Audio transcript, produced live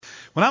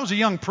When I was a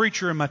young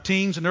preacher in my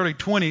teens and early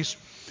 20s,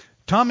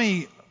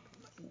 Tommy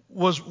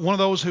was one of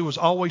those who was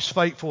always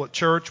faithful at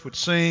church, would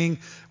sing,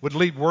 would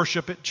lead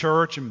worship at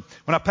church. And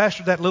when I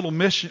pastored that little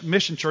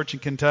mission church in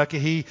Kentucky,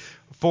 he,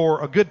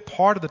 for a good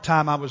part of the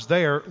time I was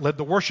there, led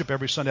the worship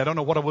every Sunday. I don't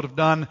know what I would have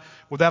done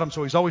without him,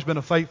 so he's always been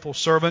a faithful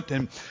servant.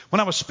 And when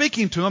I was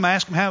speaking to him, I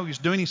asked him how he was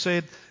doing. He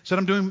said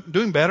I'm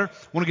doing better.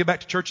 I want to get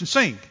back to church and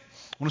sing.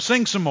 I want to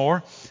sing some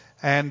more.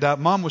 And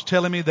Mom was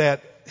telling me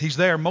that he's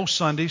there most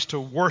Sundays to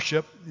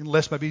worship,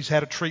 unless maybe he's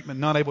had a treatment,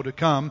 not able to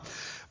come.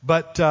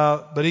 But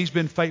he's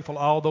been faithful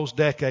all those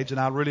decades, and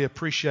I really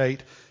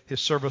appreciate his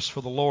service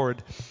for the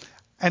Lord.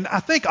 And I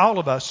think all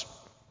of us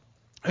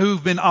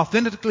who've been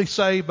authentically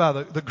saved by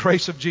the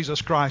grace of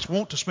Jesus Christ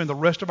want to spend the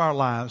rest of our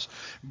lives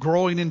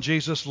growing in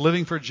Jesus,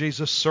 living for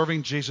Jesus,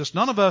 serving Jesus.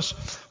 None of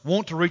us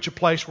want to reach a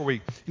place where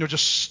we,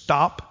 just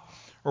stop,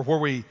 or where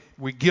we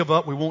give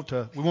up. We want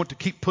to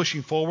keep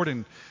pushing forward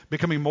and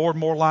becoming more and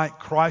more like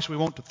Christ. We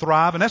want to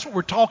thrive. And that's what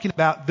we're talking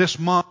about this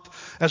month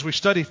as we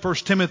study 1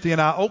 Timothy. And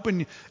I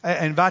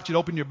invite you to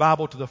open your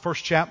Bible to the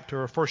first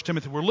chapter of 1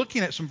 Timothy. We're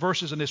looking at some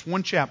verses in this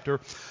one chapter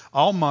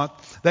all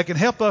month that can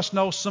help us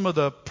know some of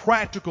the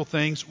practical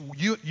things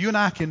you and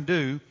I can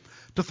do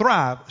to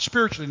thrive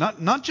spiritually.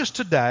 Not just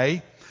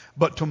today,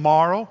 but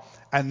tomorrow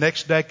and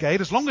next decade.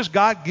 As long as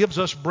God gives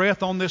us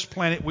breath on this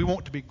planet, we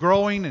want to be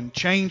growing and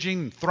changing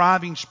and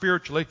thriving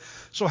spiritually.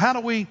 So how do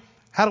we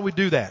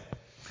do that?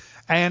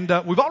 And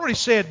we've already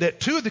said that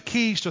two of the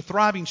keys to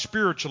thriving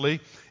spiritually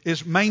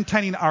is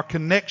maintaining our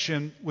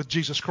connection with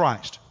Jesus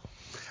Christ.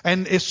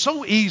 And it's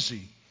so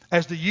easy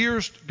as the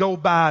years go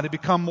by to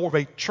become more of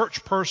a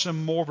church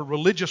person, more of a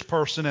religious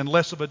person, and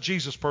less of a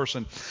Jesus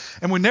person.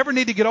 And we never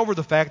need to get over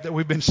the fact that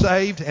we've been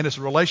saved and it's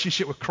a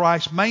relationship with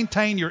Christ.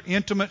 Maintain your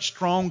intimate,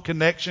 strong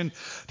connection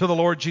to the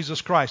Lord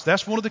Jesus Christ.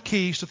 That's one of the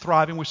keys to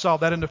thriving. We saw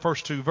that in the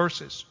first two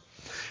verses.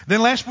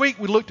 Then last week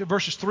we looked at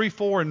verses 3,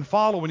 4, and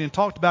following and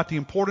talked about the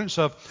importance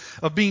of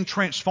being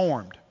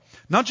transformed.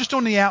 Not just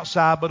on the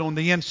outside, but on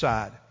the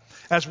inside.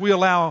 As we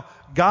allow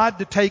God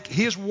to take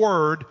His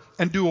Word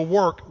and do a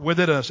work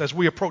within us, as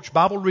we approach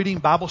Bible reading,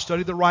 Bible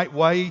study the right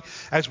way,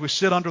 as we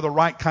sit under the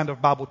right kind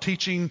of Bible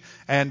teaching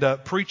and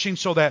preaching,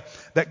 so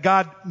that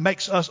God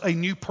makes us a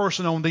new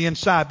person on the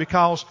inside.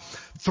 Because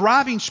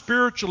thriving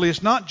spiritually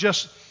is not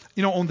just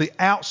on the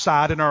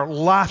outside in our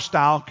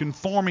lifestyle,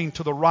 conforming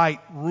to the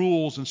right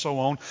rules and so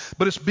on,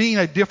 but it's being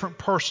a different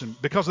person.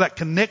 Because of that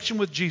connection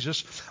with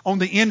Jesus, on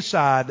the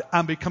inside,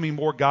 I'm becoming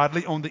more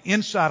godly. On the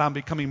inside, I'm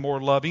becoming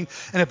more loving.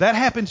 And if that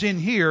happens in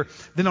here,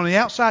 then on the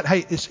outside,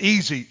 hey, it's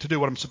easy to do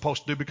what I'm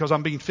supposed to do because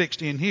I'm being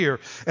fixed in here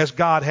as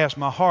God has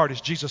my heart,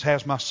 as Jesus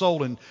has my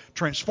soul and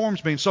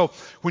transforms me. And so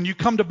when you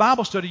come to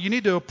Bible study, you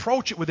need to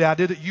approach it with the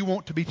idea that you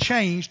want to be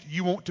changed,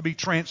 you want to be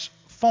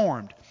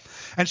transformed.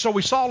 And so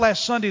we saw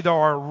last Sunday there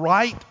are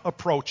right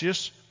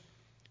approaches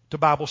to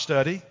Bible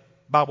study,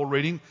 Bible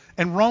reading,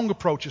 and wrong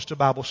approaches to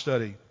Bible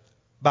study,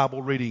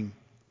 Bible reading,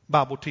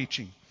 Bible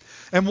teaching.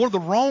 And one of the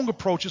wrong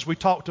approaches we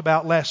talked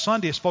about last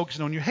Sunday is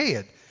focusing on your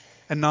head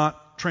and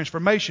not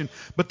transformation.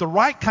 But the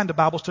right kind of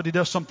Bible study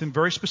does something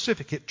very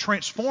specific. It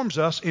transforms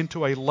us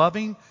into a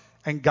loving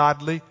and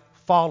godly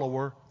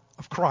follower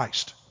of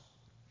Christ.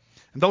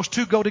 And those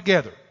two go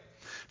together.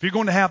 If you're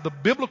going to have the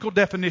biblical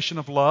definition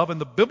of love and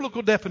the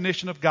biblical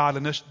definition of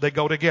godliness, they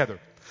go together.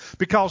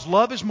 Because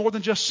love is more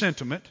than just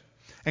sentiment,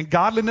 and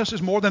godliness is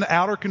more than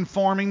outer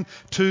conforming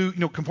to,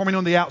 conforming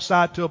on the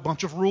outside to a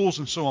bunch of rules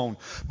and so on.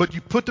 But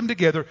you put them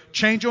together,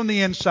 change on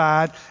the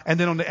inside, and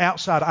then on the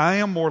outside, I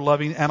am more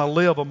loving and I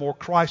live a more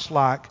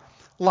Christ-like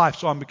life.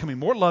 So I'm becoming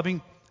more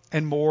loving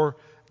and more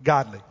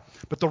godly.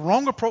 But the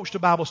wrong approach to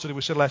Bible study,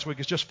 we said last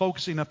week, is just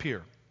focusing up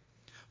here.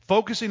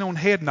 Focusing on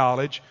head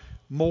knowledge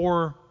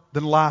more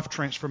than life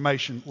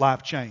transformation,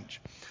 life change.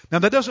 Now,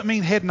 that doesn't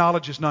mean head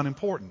knowledge is not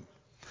important.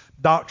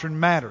 Doctrine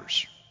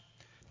matters.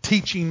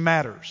 Teaching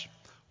matters.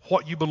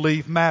 What you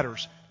believe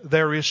matters.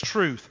 There is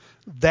truth.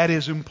 That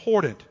is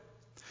important.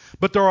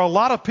 But there are a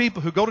lot of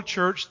people who go to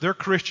church, they're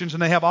Christians,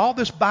 and they have all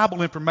this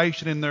Bible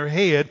information in their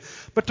head,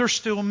 but they're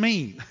still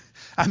mean.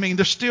 I mean,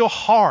 they're still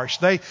harsh.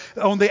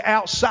 On the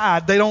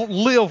outside, they don't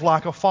live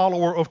like a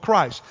follower of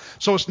Christ.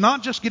 So it's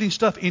not just getting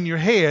stuff in your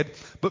head,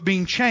 but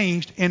being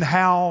changed in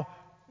how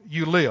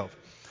you live.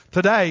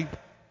 Today,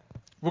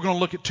 we're going to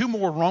look at two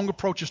more wrong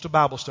approaches to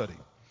Bible study.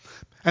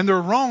 And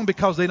they're wrong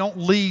because they don't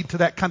lead to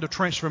that kind of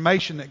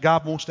transformation that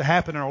God wants to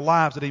happen in our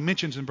lives that He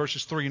mentions in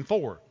verses 3 and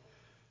 4.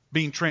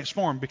 Being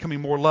transformed,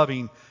 becoming more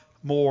loving,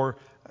 more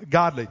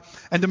godly.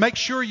 And to make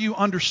sure you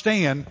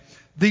understand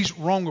these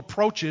wrong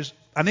approaches,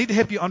 I need to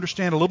help you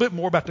understand a little bit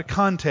more about the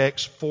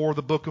context for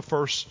the book of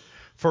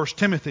 1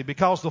 Timothy.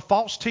 Because the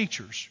false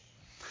teachers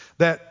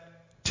that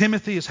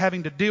Timothy is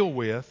having to deal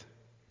with,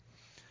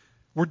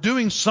 we're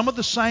doing some of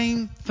the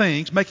same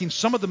things, making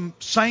some of the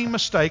same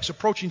mistakes,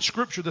 approaching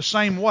Scripture the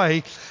same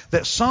way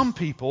that some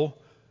people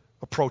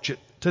approach it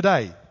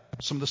today.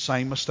 Some of the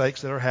same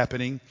mistakes that are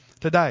happening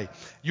today.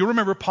 You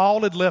remember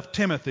Paul had left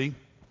Timothy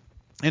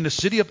in the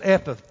city of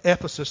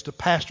Ephesus to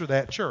pastor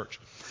that church.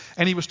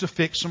 and he was to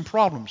fix some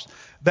problems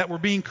that were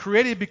being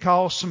created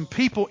because some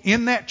people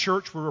in that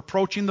church were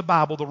approaching the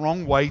Bible the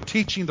wrong way,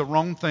 teaching the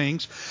wrong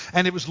things,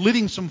 and it was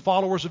leading some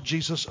followers of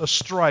Jesus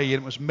astray,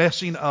 and it was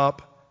messing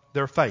up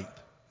their faith.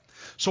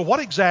 So what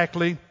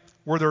exactly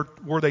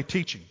were they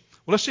teaching?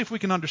 Well, let's see if we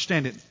can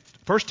understand it.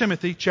 1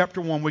 Timothy chapter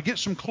 1, we get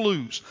some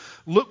clues.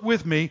 Look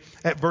with me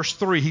at verse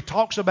 3. He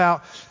talks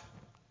about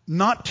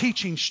not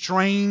teaching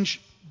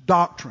strange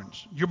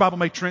doctrines. Your Bible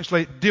may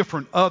translate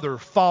different, other,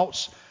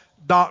 false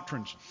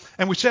doctrines.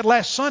 And we said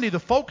last Sunday the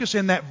focus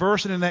in that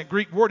verse and in that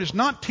Greek word is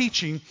not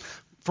teaching,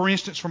 for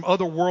instance, from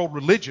other world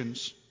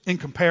religions in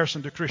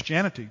comparison to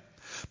Christianity.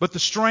 But the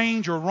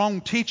strange or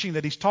wrong teaching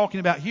that he's talking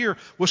about here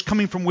was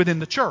coming from within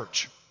the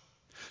church.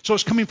 So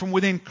it's coming from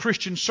within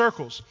Christian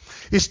circles.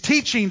 It's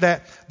teaching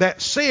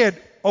that said,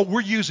 oh,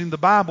 we're using the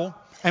Bible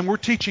and we're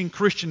teaching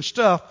Christian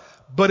stuff,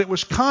 but it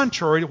was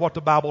contrary to what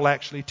the Bible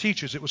actually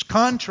teaches. It was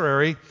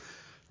contrary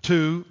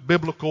to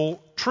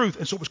biblical truth.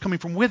 And so it was coming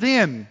from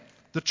within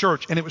the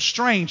church, and it was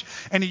strange.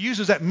 And he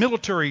uses that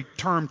military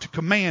term to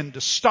command,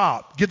 to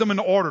stop, give them an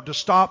order to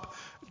stop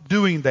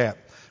doing that.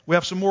 We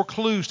have some more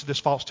clues to this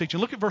false teaching.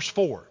 Look at verse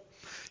 4.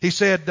 He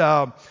said,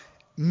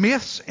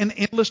 myths and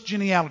endless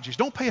genealogies.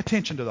 Don't pay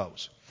attention to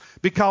those,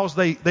 because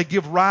they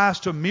give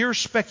rise to mere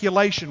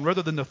speculation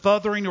rather than the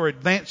furthering or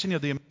advancing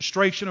of the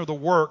administration or the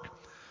work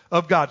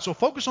of God. So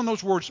focus on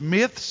those words,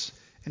 myths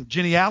and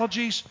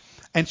genealogies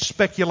and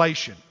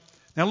speculation.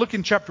 Now look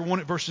in chapter 1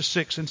 at verses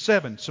 6 and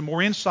 7, some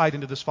more insight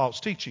into this false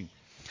teaching.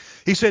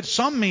 He said,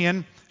 some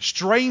men,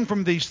 straying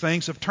from these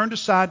things, have turned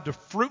aside to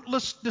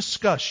fruitless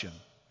discussion,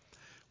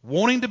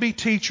 wanting to be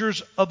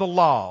teachers of the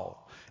law,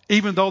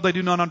 even though they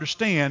do not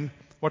understand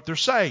what they're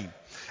saying.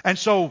 And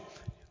so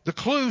the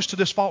clues to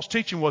this false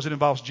teaching was it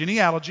involves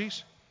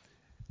genealogies,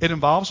 it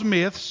involves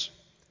myths,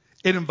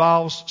 it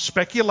involves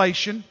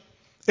speculation,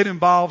 it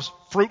involves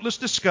fruitless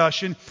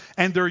discussion,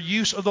 and their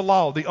use of the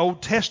law, the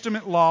Old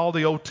Testament law,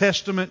 the Old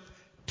Testament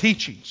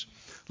teachings.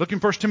 Look in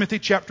 1 Timothy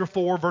chapter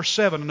 4, verse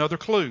 7, another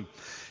clue.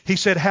 He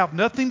said, have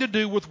nothing to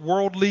do with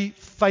worldly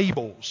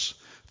fables.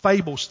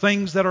 Fables,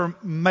 things that are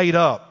made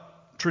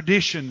up,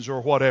 traditions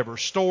or whatever,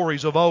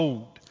 stories of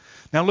old.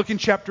 Now look in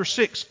chapter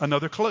 6,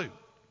 another clue.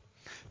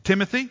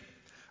 Timothy,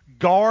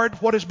 guard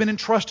what has been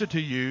entrusted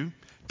to you.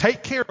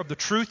 Take care of the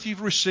truth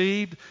you've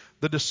received,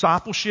 the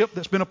discipleship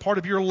that's been a part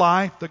of your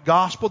life, the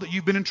gospel that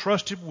you've been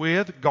entrusted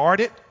with. Guard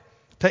it.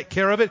 Take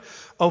care of it.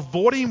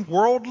 Avoiding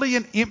worldly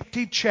and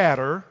empty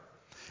chatter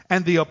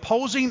and the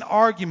opposing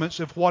arguments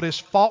of what is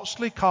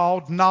falsely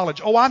called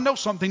knowledge. Oh, I know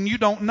something you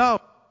don't know,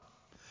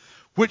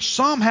 which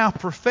some have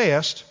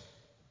professed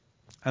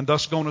and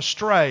thus gone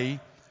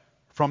astray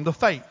from the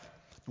faith.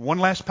 One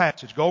last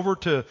passage. Go over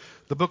to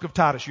the book of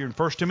Titus. You're in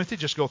 1 Timothy.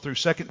 Just go through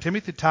 2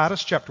 Timothy,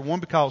 Titus chapter 1,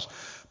 because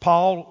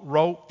Paul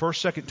wrote 1,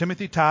 2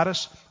 Timothy,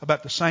 Titus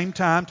about the same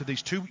time to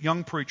these two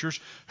young preachers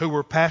who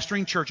were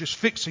pastoring churches,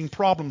 fixing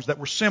problems that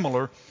were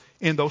similar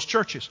in those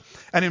churches.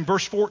 And in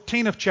verse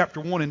 14 of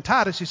chapter 1 in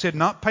Titus, he said,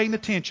 not paying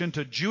attention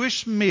to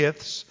Jewish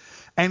myths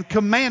and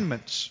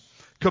commandments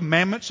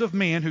of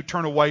men who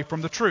turn away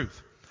from the truth.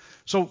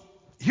 So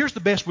here's the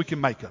best we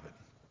can make of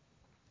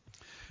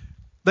it.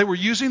 They were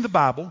using the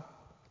Bible,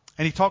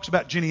 and he talks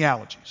about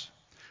genealogies,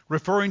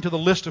 referring to the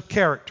list of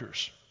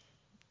characters,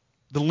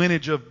 the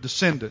lineage of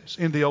descendants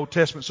in the Old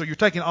Testament. So you're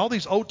taking all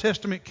these Old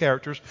Testament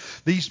characters,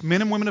 these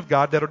men and women of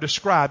God that are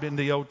described in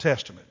the Old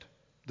Testament,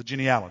 the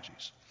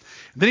genealogies.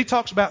 And then he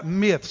talks about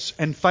myths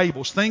and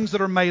fables, things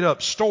that are made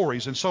up,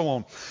 stories, and so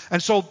on.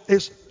 And so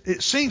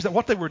it seems that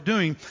what they were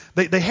doing,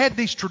 they had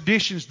these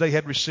traditions they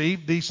had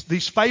received,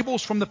 these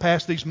fables from the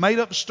past, these made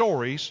up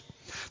stories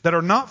that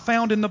are not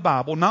found in the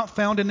Bible, not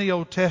found in the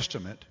Old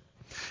Testament.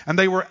 And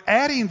they were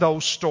adding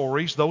those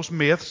stories, those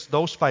myths,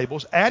 those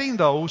fables, adding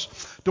those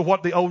to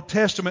what the Old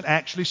Testament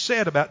actually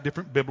said about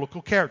different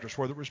biblical characters,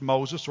 whether it was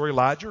Moses or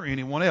Elijah or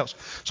anyone else.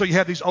 So you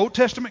have these Old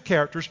Testament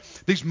characters,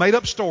 these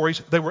made-up stories.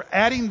 They were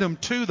adding them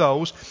to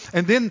those,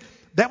 and then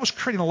that was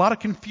creating a lot of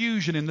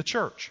confusion in the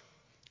church.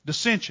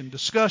 Dissension,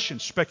 discussion,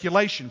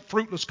 speculation,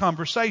 fruitless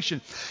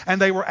conversation.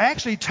 And they were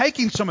actually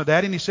taking some of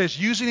that, and he says,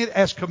 using it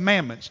as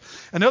commandments.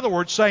 In other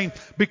words, saying,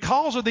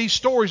 because of these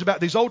stories about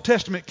these Old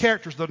Testament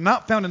characters that are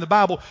not found in the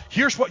Bible,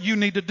 here's what you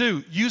need to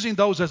do, using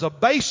those as a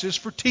basis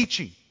for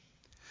teaching.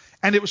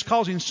 And it was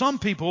causing some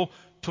people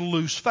to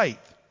lose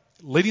faith,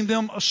 leading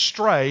them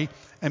astray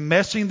and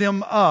messing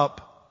them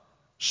up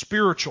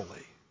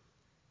spiritually.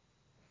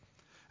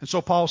 And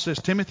so Paul says,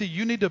 Timothy,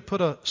 you need to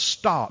put a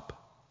stop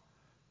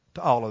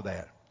to all of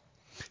that.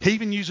 He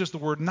even uses the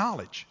word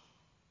knowledge,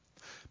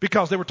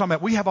 because they were talking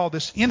about, we have all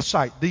this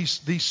insight, these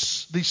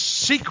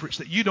secrets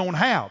that you don't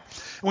have.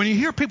 When you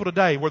hear people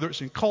today, whether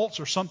it's in cults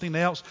or something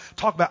else,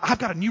 talk about, I've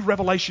got a new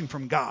revelation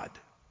from God.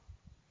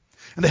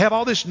 And they have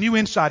all this new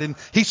insight, and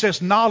he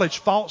says knowledge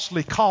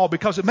falsely called,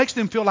 because it makes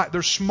them feel like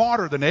they're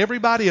smarter than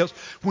everybody else.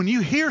 When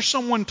you hear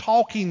someone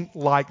talking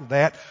like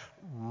that,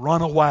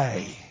 run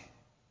away.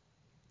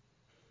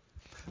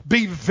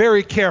 Be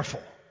very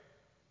careful.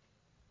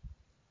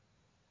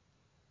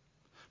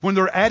 When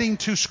they're adding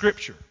to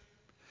Scripture.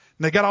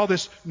 And they got all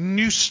this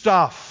new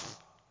stuff.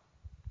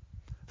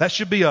 That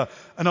should be an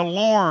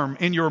alarm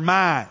in your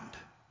mind,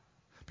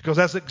 because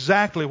that's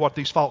exactly what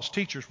these false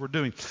teachers were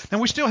doing.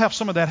 And we still have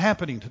some of that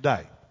happening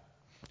today.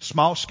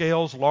 Small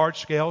scales, large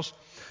scales.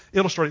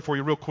 Illustrate it for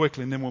you real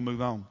quickly, and then we'll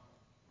move on.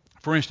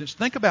 For instance,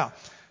 think about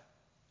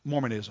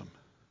Mormonism.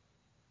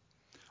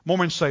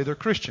 Mormons say they're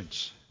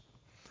Christians.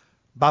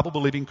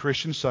 Bible-believing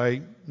Christians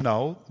say,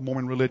 no,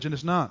 Mormon religion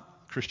is not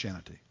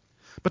Christianity.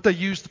 But they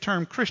use the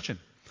term Christian.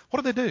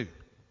 What do?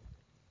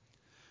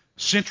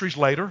 Centuries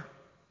later,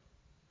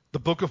 the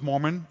Book of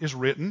Mormon is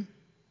written,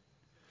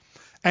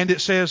 and it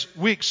says,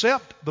 we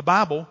accept the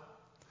Bible,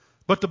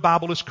 but the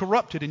Bible is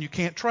corrupted and you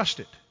can't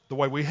trust it the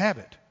way we have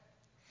it.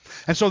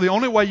 And so the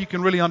only way you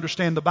can really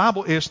understand the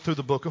Bible is through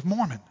the Book of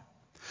Mormon.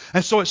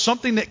 And so it's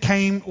something that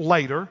came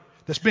later,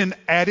 that's been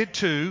added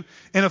to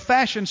in a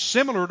fashion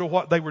similar to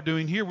what they were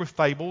doing here with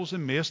fables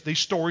and myths, these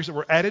stories that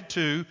were added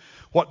to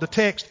what the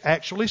text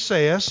actually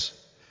says,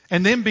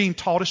 and then being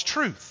taught as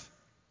truth.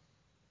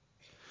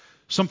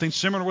 Something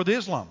similar with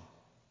Islam.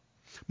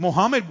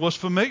 Muhammad was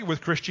familiar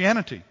with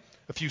Christianity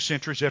a few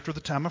centuries after the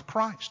time of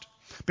Christ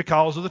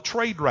because of the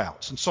trade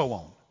routes and so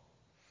on.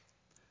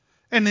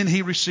 And then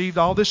he received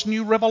all this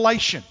new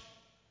revelation.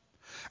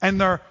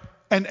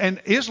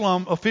 And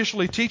Islam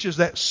officially teaches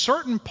that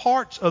certain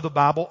parts of the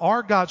Bible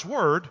are God's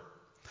Word,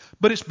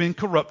 but it's been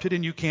corrupted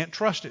and you can't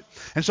trust it.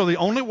 And so the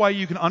only way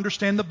you can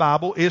understand the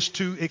Bible is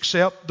to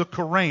accept the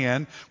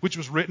Quran, which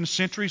was written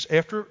centuries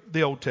after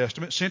the Old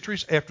Testament,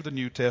 centuries after the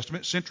New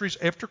Testament, centuries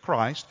after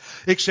Christ.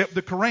 Accept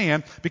the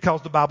Quran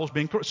because the Bible's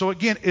being corrupted. So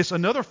again, it's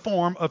another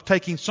form of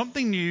taking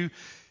something new,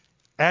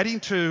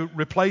 adding to,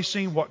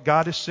 replacing what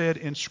God has said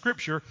in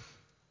Scripture,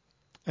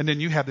 and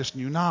then you have this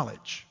new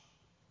knowledge.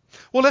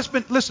 Well,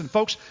 listen,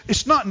 folks,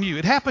 it's not new.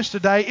 It happens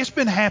today. It's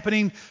been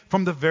happening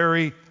from the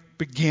very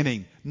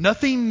beginning.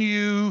 Nothing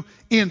new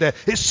in that.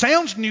 It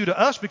sounds new to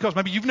us because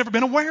maybe you've never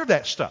been aware of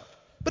that stuff.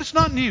 But it's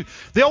not new.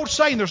 The old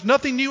saying, there's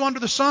nothing new under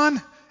the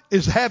sun,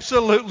 is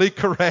absolutely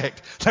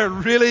correct. There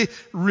really,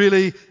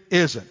 really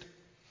isn't.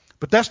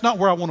 But that's not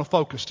where I want to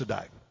focus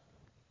today.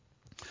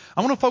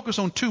 I want to focus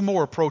on two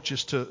more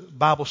approaches to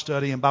Bible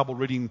study and Bible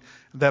reading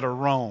that are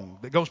wrong,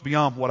 that goes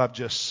beyond what I've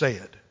just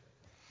said.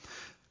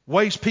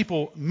 Ways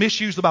people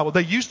misuse the Bible.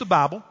 They use the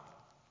Bible,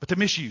 but they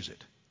misuse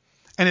it.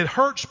 And it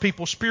hurts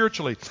people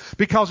spiritually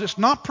because it's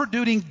not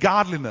producing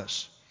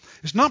godliness.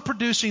 It's not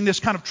producing this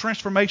kind of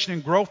transformation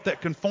and growth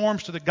that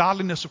conforms to the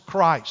godliness of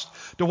Christ,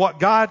 to what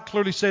God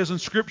clearly says in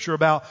Scripture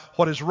about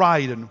what is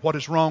right and what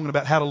is wrong, and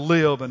about how to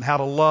live and how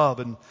to love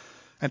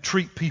and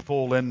treat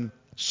people and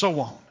so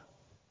on.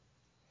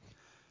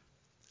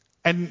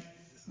 And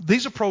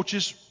these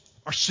approaches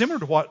are similar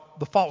to what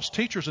the false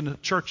teachers in the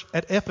church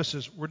at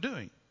Ephesus were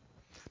doing.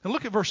 Now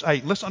look at verse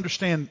 8. Let's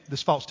understand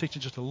this false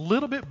teaching just a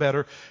little bit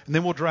better, and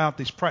then we'll draw out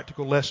these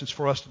practical lessons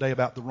for us today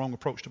about the wrong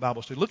approach to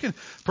Bible study. Look in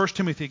 1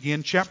 Timothy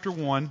again, chapter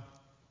 1,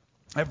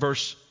 at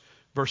verse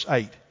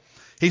 8.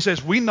 He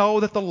says, we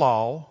know that the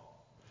law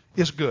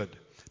is good.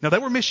 Now they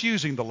were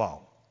misusing the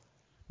law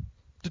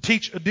to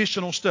teach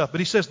additional stuff,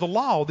 but he says the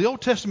law, the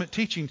Old Testament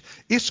teaching,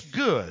 is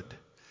good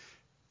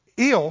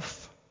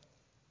if,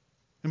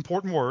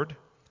 important word,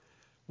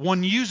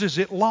 one uses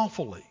it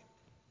lawfully.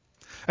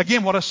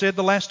 Again, what I said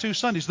the last two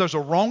Sundays, there's a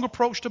wrong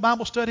approach to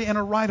Bible study and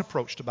a right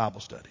approach to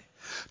Bible study.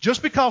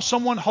 Just because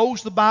someone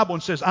holds the Bible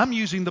and says, I'm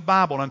using the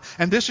Bible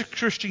and this is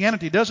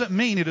Christianity, doesn't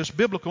mean it is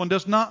biblical and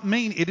does not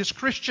mean it is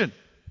Christian.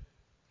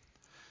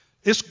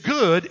 It's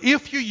good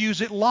if you use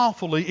it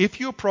lawfully,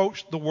 if you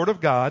approach the Word of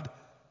God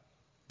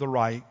the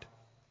right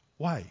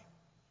way.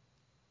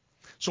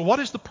 So what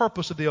is the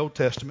purpose of the Old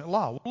Testament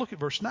law? Well, look at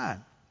verse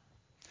 9.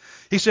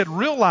 He said,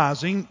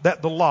 realizing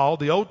that the law,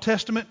 the Old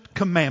Testament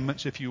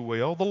commandments, if you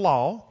will, the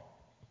law,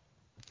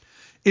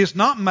 is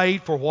not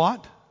made for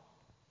what?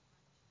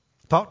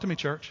 Talk to me,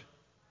 church.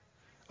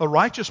 A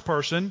righteous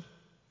person.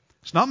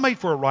 It's not made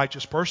for a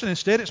righteous person.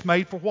 Instead, it's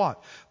made for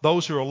what?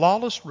 Those who are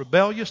lawless,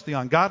 rebellious, the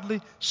ungodly,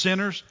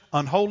 sinners,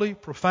 unholy,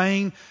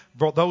 profane,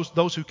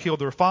 those who kill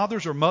their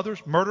fathers or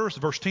mothers, murderers,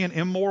 verse 10,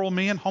 immoral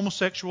men,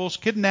 homosexuals,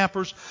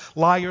 kidnappers,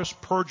 liars,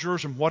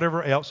 perjurers, and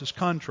whatever else is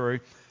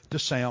contrary to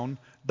sound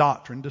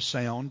doctrine, to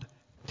sound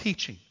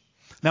teaching.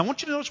 Now I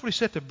want you to notice what he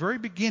said at the very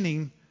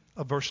beginning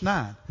of verse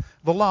 9.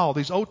 The law,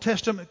 these Old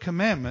Testament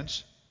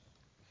commandments,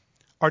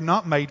 are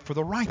not made for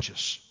the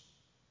righteous.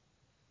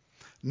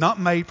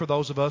 Not made for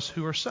those of us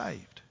who are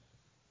saved.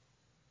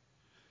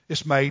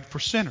 It's made for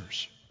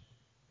sinners.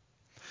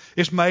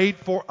 It's made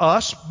for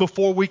us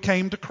before we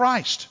came to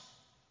Christ.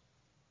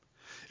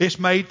 It's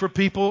made for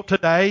people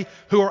today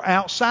who are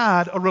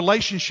outside a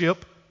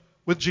relationship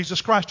with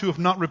Jesus Christ, who have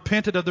not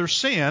repented of their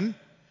sin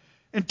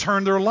and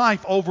turned their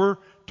life over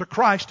to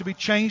Christ to be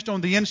changed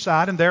on the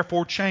inside and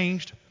therefore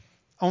changed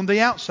on the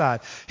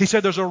outside. He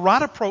said there's a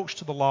right approach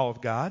to the law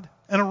of God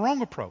and a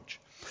wrong approach.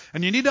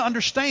 And you need to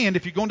understand,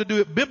 if you're going to do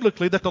it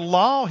biblically, that the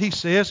law, he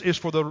says, is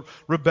for the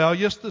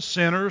rebellious, the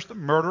sinners, the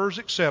murderers,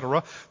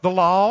 etc. The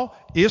law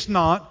is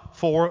not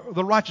for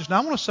the righteous. Now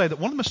I want to say that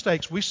one of the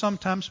mistakes we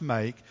sometimes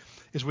make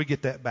is we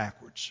get that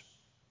backwards.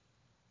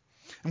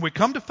 And we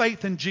come to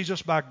faith in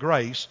Jesus by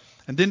grace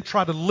and then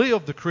try to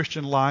live the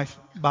Christian life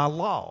by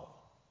law.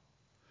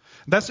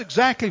 That's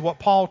exactly what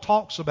Paul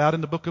talks about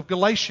in the book of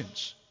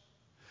Galatians.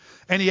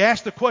 And he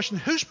asked the question,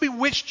 who's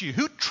bewitched you?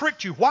 Who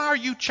tricked you? Why are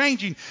you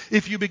changing?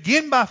 If you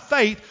begin by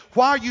faith,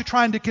 why are you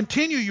trying to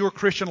continue your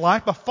Christian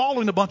life by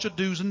following a bunch of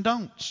do's and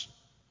don'ts?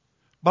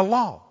 By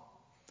law,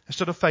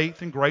 instead of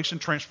faith and grace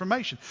and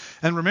transformation.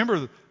 And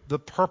remember, the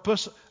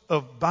purpose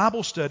of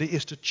Bible study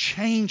is to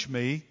change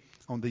me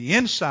on the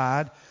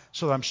inside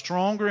so that I'm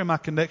stronger in my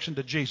connection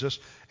to Jesus.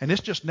 And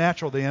it's just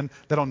natural then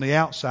that on the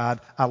outside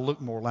I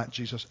look more like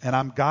Jesus and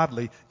I'm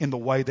godly in the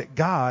way that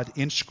God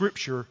in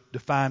Scripture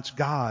defines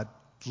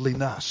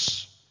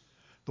godliness.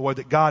 The way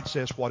that God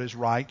says what is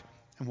right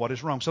and what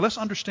is wrong. So let's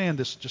understand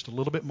this just a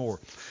little bit more.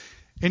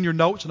 In your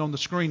notes and on the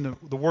screen,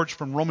 the words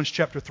from Romans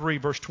chapter 3,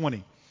 verse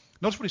 20.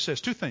 Notice what he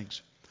says, two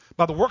things.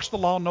 By the works of the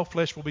law, no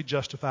flesh will be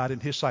justified in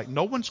his sight.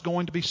 No one's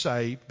going to be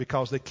saved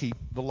because they keep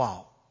the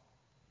law.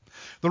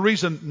 The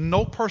reason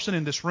no person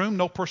in this room,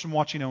 no person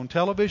watching on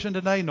television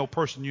today, no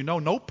person you know,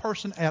 no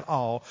person at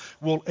all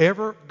will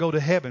ever go to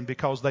heaven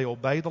because they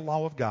obey the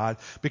law of God,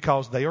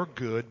 because they are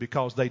good,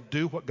 because they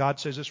do what God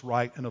says is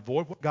right and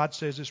avoid what God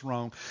says is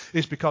wrong.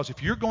 It's because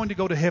if you're going to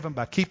go to heaven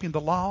by keeping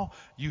the law,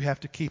 you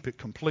have to keep it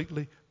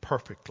completely,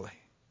 perfectly.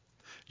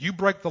 You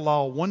break the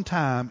law one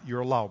time,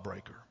 you're a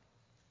lawbreaker.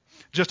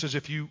 Just as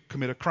if you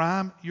commit a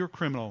crime, you're a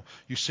criminal.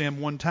 You sin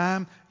one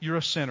time, you're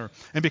a sinner.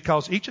 And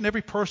because each and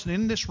every person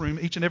in this room,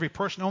 each and every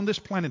person on this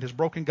planet has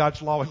broken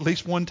God's law at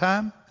least one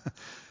time,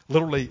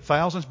 literally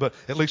thousands, but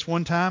at least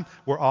one time,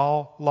 we're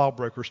all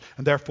lawbreakers.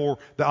 And therefore,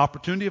 the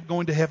opportunity of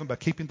going to heaven by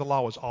keeping the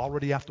law is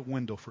already out the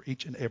window for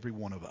each and every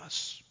one of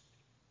us.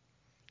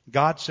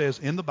 God says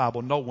in the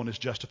Bible, no one is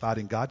justified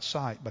in God's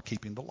sight by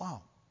keeping the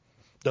law.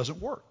 Doesn't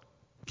work.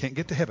 Can't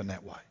get to heaven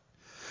that way.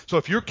 So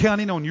if you're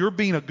counting on your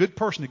being a good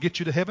person to get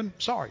you to heaven,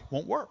 sorry,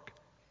 won't work.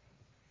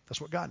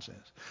 That's what God says.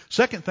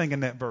 Second thing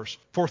in that verse,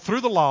 for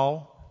through the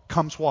law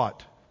comes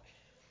what?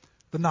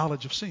 The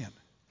knowledge of sin.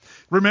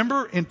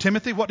 Remember in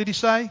Timothy, what did he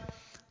say?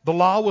 The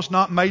law was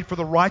not made for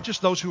the righteous,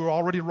 those who are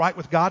already right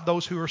with God,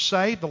 those who are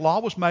saved. The law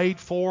was made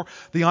for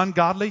the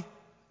ungodly,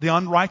 the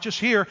unrighteous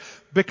here,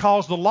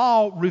 because the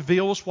law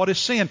reveals what is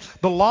sin.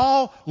 The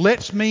law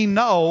lets me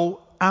know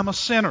I'm a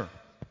sinner.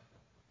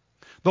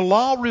 The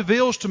law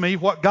reveals to me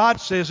what God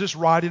says is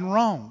right and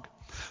wrong.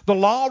 The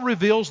law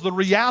reveals the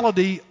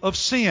reality of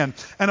sin.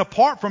 And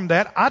apart from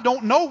that, I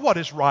don't know what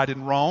is right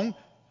and wrong.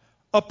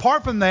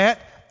 Apart from that,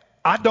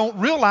 I don't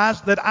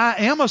realize that I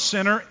am a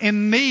sinner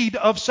in need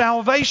of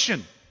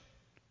salvation.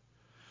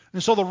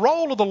 And so the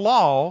role of the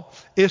law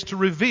is to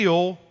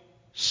reveal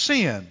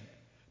sin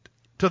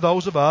to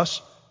those of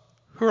us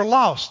who are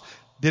lost.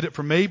 Did it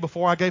for me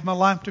before I gave my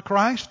life to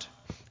Christ?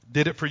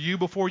 Did it for you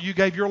before you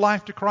gave your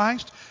life to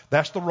Christ?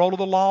 That's the role of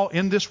the law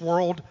in this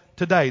world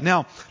today.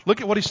 Now,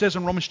 look at what he says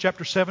in Romans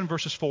chapter 7,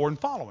 verses 4 and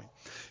following.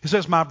 He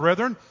says, my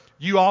brethren,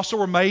 you also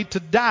were made to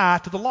die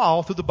to the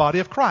law through the body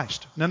of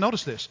Christ. Now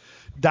notice this.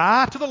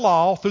 Die to the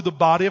law through the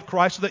body of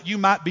Christ so that you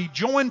might be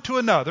joined to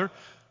another.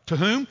 To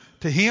whom?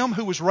 To him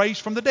who was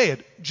raised from the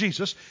dead,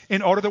 Jesus,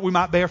 in order that we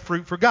might bear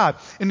fruit for God.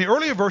 In the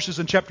earlier verses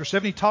in chapter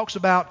 7, he talks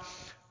about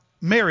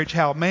marriage,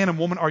 how man and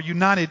woman are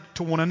united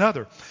to one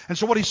another. And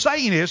so what he's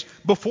saying is,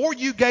 before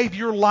you gave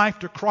your life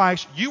to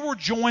Christ, you were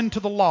joined to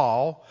the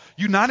law,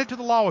 united to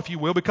the law, if you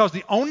will, because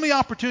the only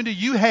opportunity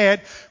you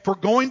had for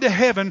going to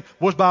heaven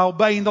was by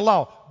obeying the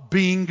law,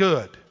 being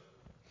good.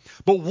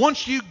 But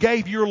once you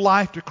gave your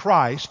life to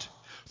Christ,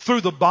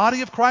 through the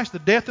body of Christ, the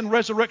death and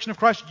resurrection of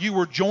Christ, you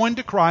were joined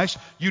to Christ,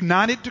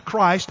 united to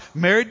Christ,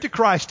 married to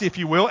Christ, if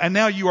you will, and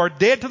now you are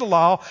dead to the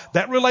law.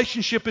 That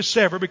relationship is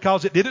severed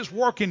because it did its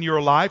work in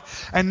your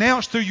life, and now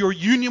it's through your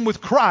union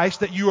with Christ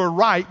that you are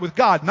right with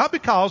God. Not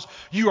because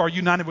you are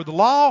united with the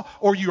law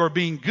or you are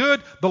being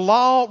good. The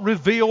law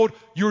revealed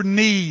your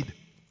need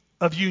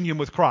of union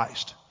with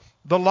Christ.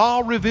 The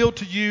law revealed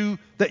to you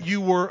that you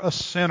were a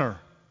sinner.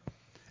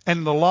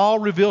 And the law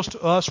reveals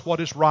to us what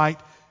is right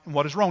and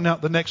what is wrong. Now,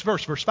 the next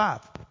verse, verse 5.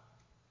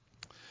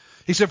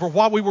 He said, for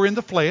while we were in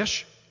the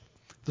flesh,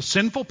 the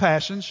sinful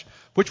passions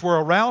which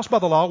were aroused by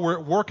the law were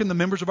at work in the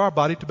members of our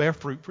body to bear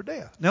fruit for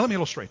death. Now, let me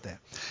illustrate that.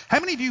 How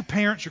many of you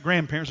parents or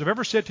grandparents have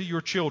ever said to your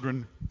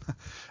children,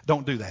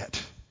 don't do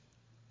that?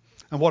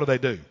 And what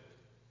do?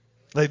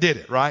 They did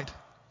it, right?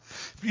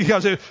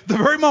 Because the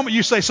very moment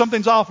you say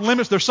something's off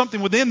limits, there's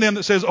something within them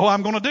that says, oh,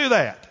 I'm going to do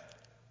that.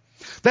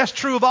 That's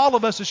true of all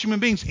of us as human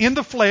beings. In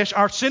the flesh,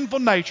 our sinful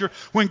nature,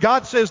 when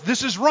God says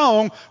this is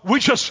wrong, we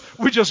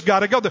just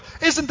got to go there.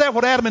 Isn't that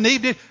what Adam and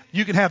Eve did?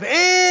 You can have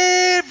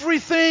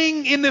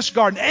everything in this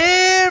garden,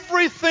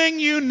 everything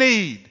you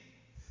need,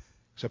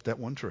 except that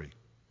one tree,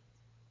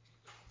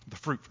 the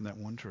fruit from that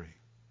one tree.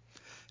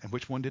 And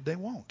which one did they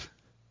want?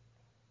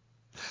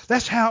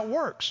 That's how it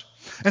works.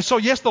 And so,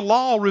 yes, the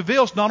law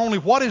reveals not only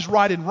what is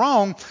right and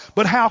wrong,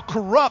 but how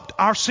corrupt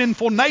our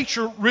sinful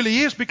nature really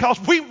is, because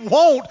we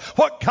want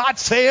what God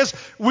says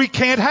we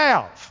can't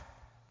have.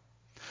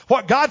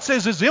 What God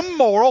says is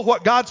immoral,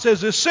 what God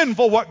says is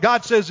sinful, what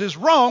God says is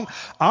wrong,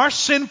 our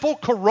sinful,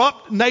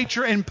 corrupt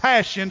nature and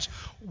passions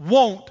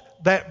want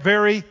that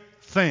very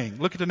thing.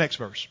 Look at the next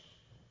verse.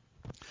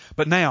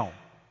 But now,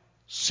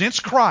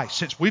 since Christ,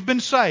 since we've been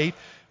saved,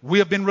 we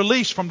have been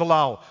released from the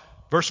law.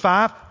 Verse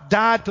 5,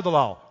 died to the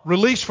law,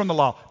 released from the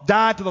law,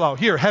 died to the law.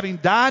 Here, having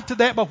died to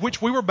that by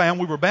which we were bound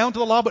to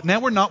the law, but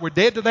now we're not. We're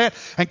dead to that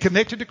and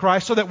connected to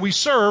Christ so that we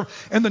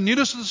serve in the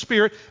newness of the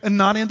Spirit and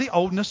not in the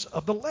oldness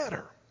of the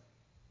letter.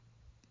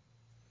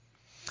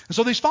 And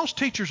so these false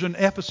teachers in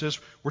Ephesus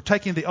were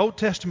taking the Old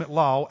Testament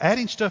law,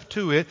 adding stuff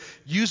to it,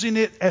 using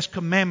it as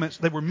commandments.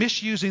 They were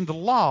misusing the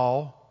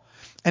law,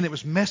 and it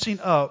was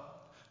messing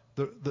up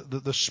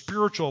the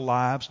spiritual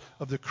lives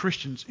of the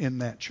Christians in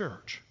that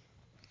church.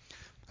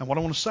 And what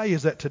I want to say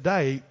is that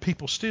today,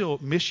 people still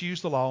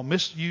misuse the law,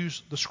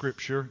 misuse the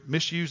Scripture,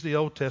 misuse the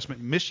Old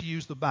Testament,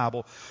 misuse the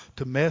Bible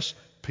to mess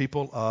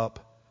people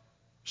up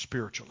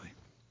spiritually.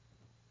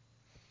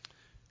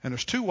 And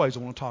there's two ways I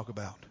want to talk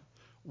about.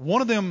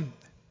 One of them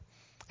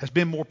has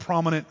been more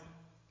prominent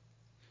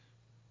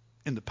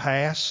in the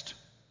past,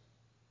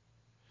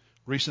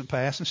 recent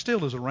past, and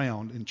still is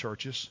around in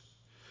churches.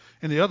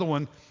 And the other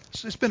one,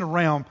 it's been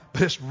around,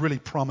 but it's really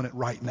prominent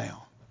right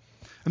now.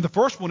 And the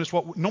first one is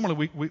what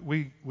normally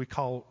we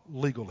call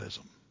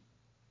legalism.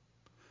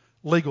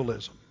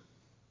 Legalism.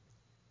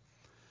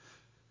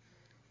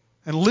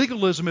 And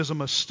legalism is a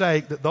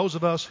mistake that those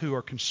of us who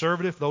are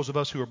conservative, those of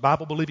us who are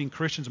Bible-believing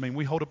Christians,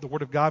 we hold up the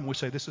Word of God and we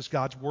say this is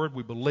God's Word.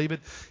 We believe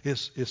it.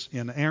 It's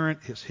inerrant.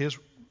 It's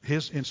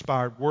His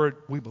inspired Word.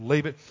 We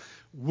believe it.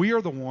 We are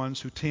the ones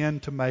who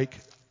tend to make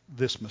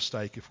this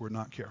mistake if we're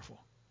not careful.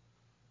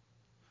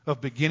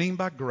 Of beginning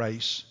by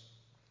grace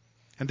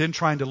and then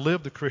trying to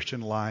live the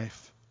Christian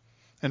life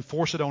and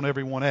force it on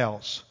everyone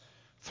else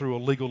through a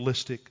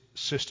legalistic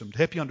system. To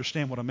help you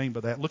understand what I mean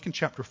by that, look in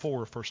chapter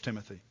 4 of 1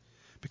 Timothy.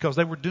 Because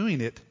they were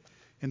doing it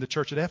in the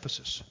church at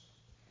Ephesus.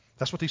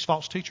 That's what these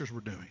false teachers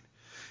were doing.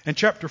 In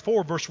chapter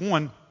 4, verse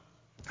 1,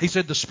 he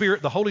said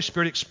the Holy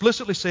Spirit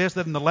explicitly says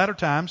that in the latter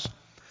times,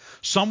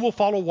 some will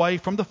fall away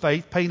from the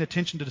faith, paying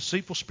attention to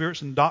deceitful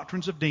spirits and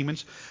doctrines of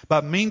demons by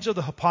means of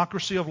the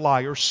hypocrisy of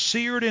liars,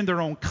 seared in their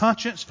own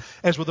conscience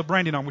as with a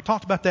branding iron. We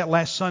talked about that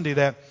last Sunday,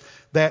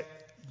 that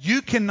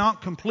you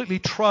cannot completely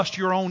trust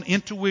your own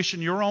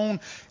intuition, your own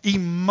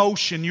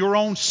emotion, your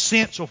own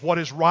sense of what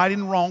is right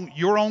and wrong,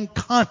 your own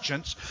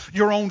conscience,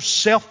 your own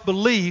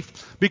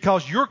self-belief,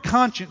 because your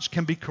conscience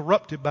can be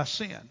corrupted by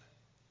sin.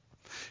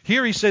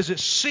 Here he says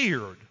it's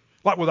seared,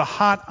 like with a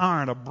hot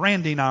iron, a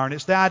branding iron.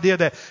 It's the idea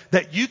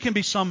that you can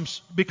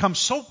become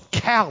so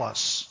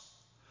callous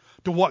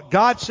to what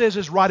God says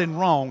is right and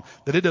wrong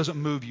that it doesn't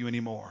move you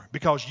anymore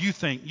because you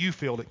think, you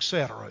feel,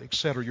 etc.,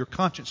 etc. Your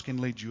conscience can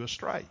lead you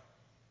astray.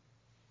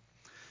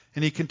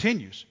 And he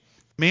continues,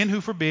 men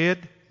who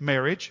forbid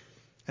marriage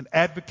and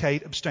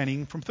advocate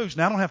abstaining from foods.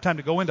 Now, I don't have time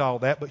to go into all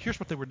that, but here's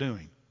what they were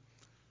doing.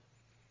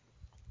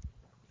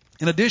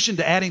 In addition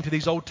to adding to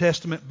these Old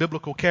Testament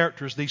biblical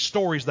characters, these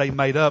stories they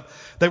made up,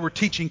 they were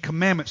teaching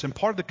commandments. And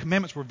part of the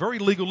commandments were very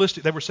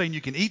legalistic. They were saying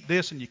you can eat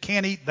this and you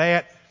can't eat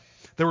that.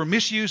 They were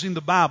misusing the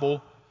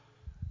Bible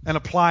and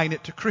applying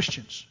it to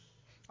Christians.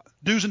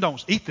 Do's and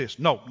don'ts. Eat this.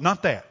 No,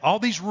 not that. All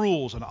these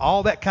rules and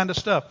all that kind of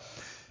stuff.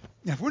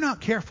 Now, if we're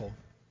not careful,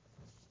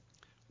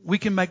 we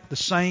can make the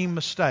same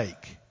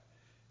mistake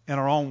in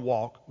our own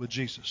walk with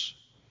Jesus.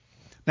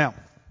 Now,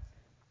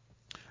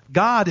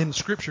 God in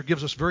Scripture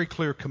gives us very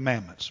clear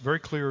commandments, very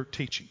clear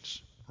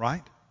teachings,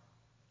 right?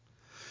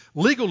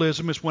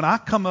 Legalism is when I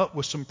come up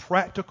with some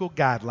practical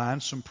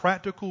guidelines, some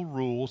practical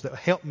rules that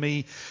help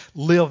me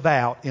live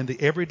out in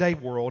the everyday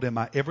world, in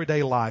my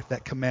everyday life,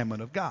 that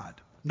commandment of God.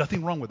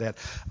 Nothing wrong with that.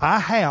 I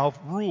have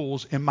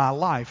rules in my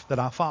life that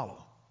I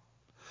follow.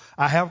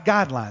 I have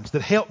guidelines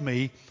that help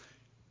me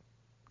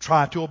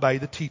try to obey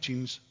the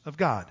teachings of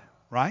God,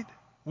 right?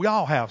 We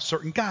all have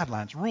certain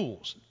guidelines,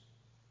 rules.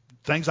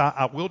 Things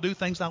I will do,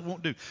 things I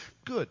won't do.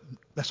 Good.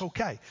 That's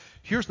okay.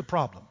 Here's the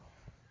problem.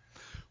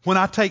 When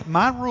I take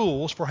my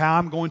rules for how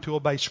I'm going to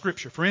obey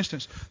Scripture, for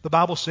instance, the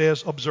Bible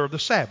says observe the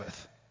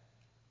Sabbath.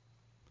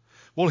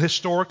 Well,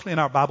 historically in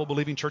our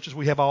Bible-believing churches,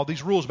 we have all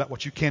these rules about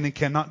what you can and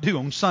cannot do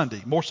on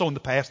Sunday, more so in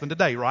the past than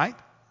today, right?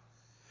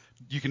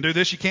 You can do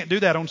this, you can't do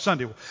that on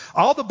Sunday.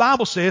 All the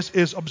Bible says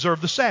is observe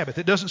the Sabbath.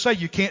 It doesn't say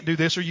you can't do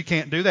this or you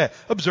can't do that.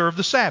 Observe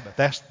the Sabbath.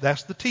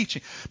 That's the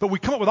teaching. But we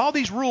come up with all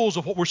these rules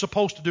of what we're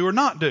supposed to do or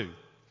not do.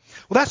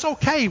 Well, that's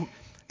okay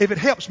if it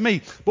helps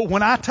me. But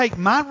when I take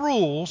my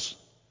rules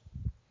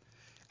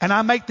and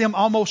I make them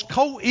almost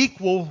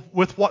co-equal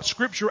with what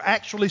Scripture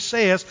actually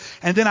says,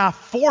 and then I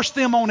force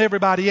them on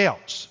everybody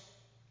else,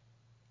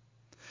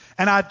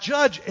 and I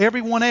judge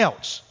everyone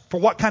else for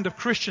what kind of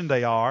Christian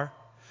they are,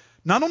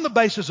 not on the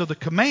basis of the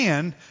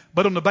command,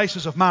 but on the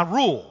basis of my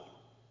rule.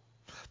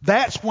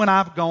 That's when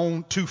I've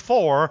gone too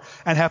far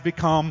and have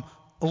become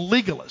a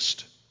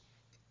legalist.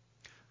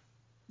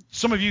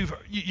 Some of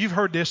you've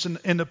heard this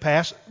in the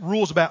past,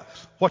 rules about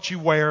what you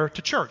wear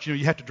to church.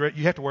 You have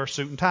to wear a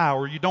suit and tie,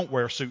 or you don't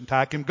wear a suit and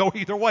tie. It can go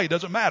either way, it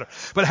doesn't matter.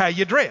 But how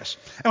you dress.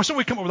 And so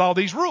we come up with all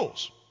these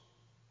rules.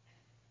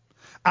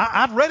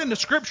 I've read in the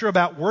Scripture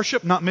about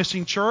worship, not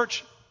missing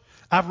church.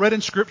 I've read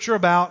in Scripture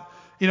about,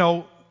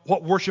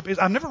 what worship is.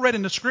 I've never read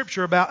in the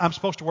Scripture about I'm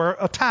supposed to wear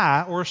a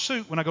tie or a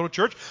suit when I go to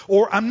church,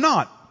 or I'm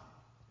not.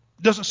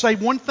 It doesn't say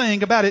one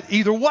thing about it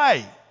either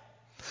way.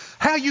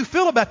 How you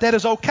feel about that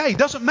is okay. It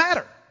doesn't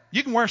matter.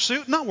 You can wear a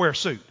suit, not wear a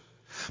suit.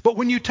 But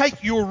when you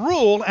take your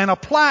rule and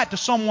apply it to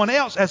someone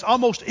else as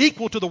almost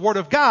equal to the Word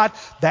of God,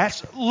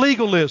 that's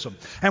legalism.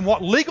 And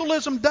what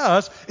legalism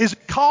does is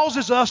it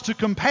causes us to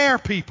compare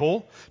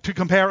people, to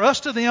compare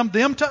us to them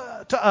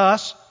to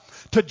us,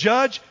 to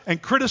judge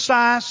and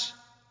criticize,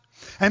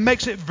 and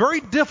makes it very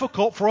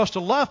difficult for us to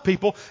love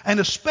people, and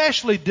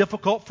especially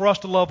difficult for us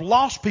to love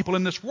lost people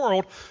in this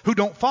world who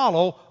don't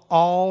follow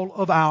all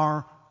of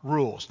our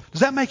rules.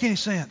 Does that make any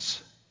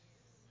sense?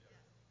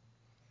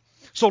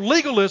 So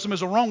legalism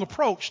is a wrong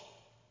approach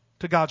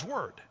to God's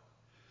Word,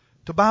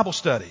 to Bible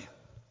study.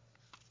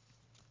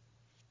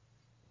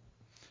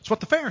 It's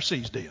what the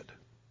Pharisees did.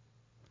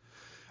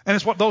 And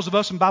it's what those of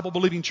us in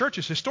Bible-believing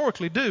churches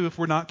historically do if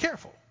we're not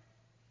careful.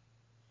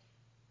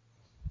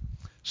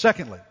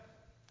 Secondly,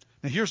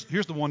 now here's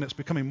the one that's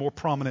becoming more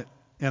prominent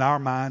in our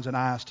minds and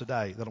eyes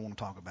today that I want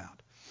to talk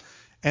about.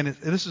 And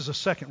this is a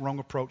second wrong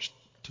approach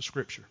to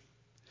Scripture.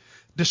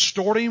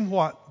 Distorting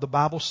what the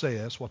Bible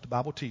says, what the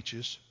Bible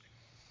teaches,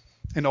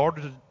 in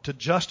order to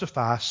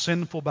justify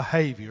sinful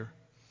behavior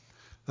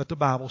that the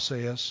Bible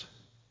says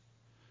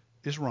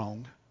is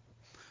wrong.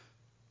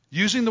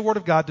 Using the Word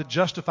of God to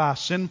justify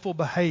sinful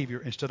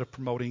behavior instead of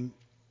promoting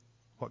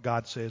what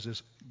God says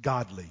is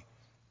godly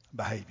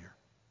behavior.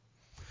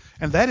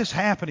 And that is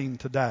happening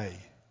today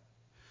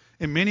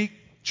in many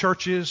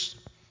churches,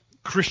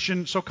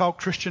 so-called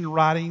Christian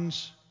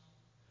writings.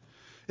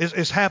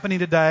 Is happening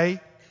today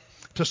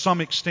to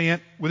some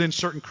extent within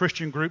certain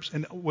Christian groups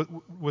and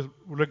with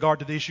regard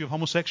to the issue of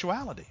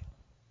homosexuality.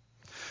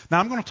 Now,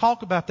 I'm going to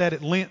talk about that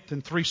at length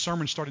in 3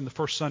 sermons starting the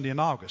first Sunday in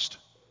August.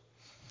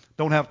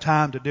 Don't have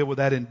time to deal with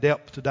that in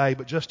depth today,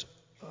 but just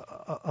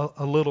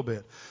a little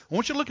bit. I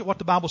want you to look at what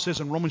the Bible says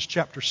in Romans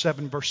chapter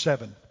 7, verse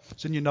 7.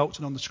 It's in your notes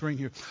and on the screen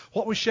here.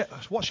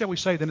 What shall we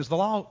say then? Is the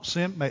law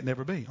sin? May it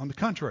never be. On the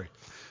contrary,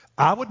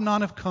 I would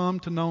not have come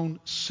to know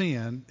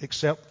sin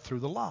except through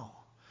the law.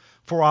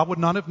 For I would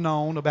not have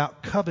known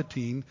about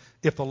coveting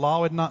if the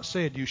law had not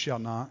said, you shall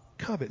not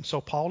covet. And so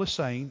Paul is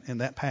saying in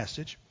that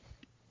passage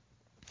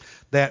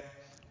that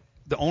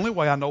the only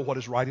way I know what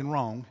is right and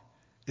wrong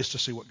is to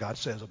see what God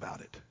says about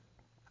it.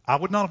 I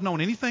would not have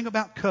known anything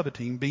about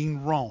coveting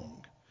being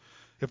wrong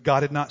if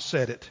God had not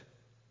said it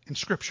in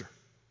Scripture.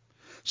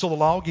 So the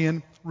law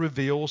again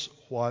reveals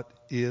what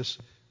is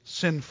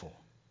sinful.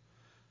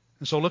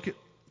 And so look at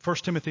 1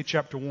 Timothy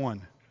chapter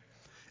 1.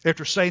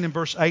 After saying in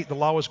verse 8, the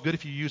law is good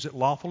if you use it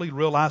lawfully,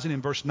 realizing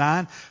in verse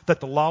 9 that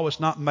the law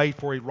is not made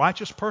for a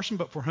righteous person,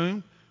 but for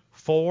whom?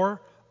 For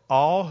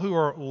all who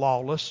are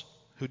lawless,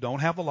 who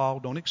don't have the law,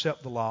 don't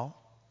accept the law.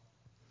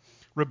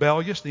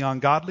 Rebellious, the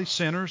ungodly,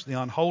 sinners,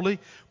 the unholy,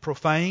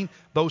 profane,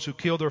 those who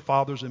kill their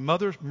fathers and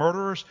mothers,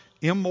 murderers,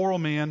 immoral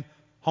men,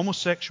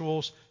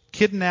 homosexuals,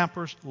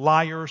 kidnappers,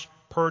 liars,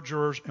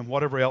 perjurers, and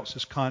whatever else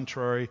is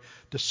contrary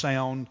to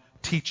sound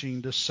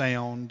teaching, to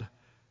sound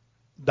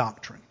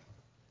doctrine.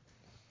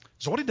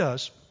 So what he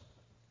does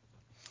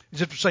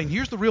is after saying,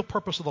 here's the real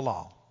purpose of the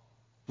law.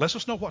 Lets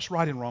us know what's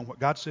right and wrong, what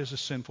God says is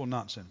sinful,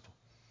 not sinful.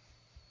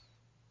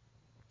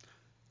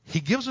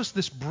 He gives us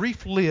this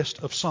brief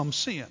list of some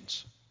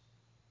sins,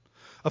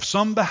 of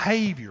some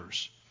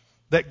behaviors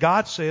that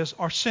God says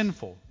are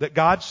sinful, that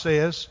God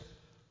says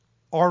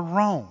are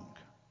wrong.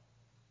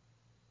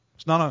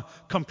 It's not a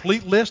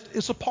complete list,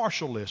 it's a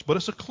partial list, but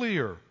it's a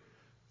clear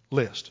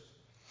list.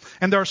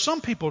 And there are some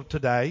people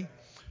today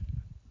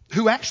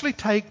who actually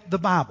take the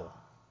Bible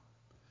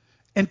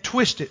and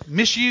twist it,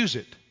 misuse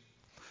it,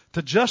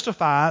 to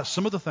justify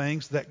some of the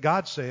things that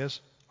God says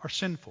are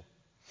sinful.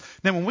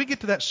 Now, when we get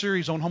to that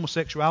series on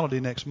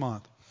homosexuality next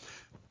month,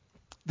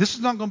 this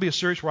is not going to be a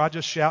series where I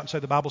just shout and say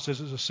the Bible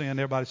says it's a sin,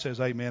 everybody says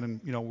amen,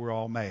 and we're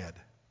all mad.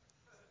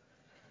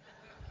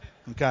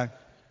 Okay?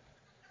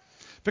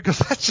 Because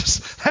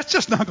that's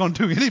just not going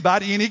to do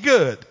anybody any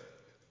good.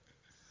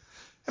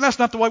 And that's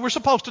not the way we're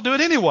supposed to do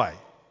it anyway.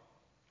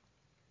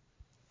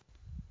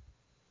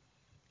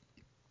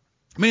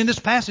 I mean, in this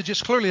passage,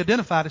 it's clearly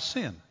identified as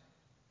sin.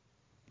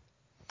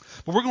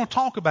 But we're going to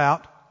talk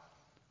about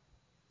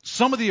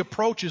some of the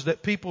approaches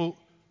that people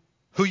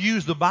who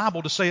use the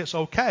Bible to say it's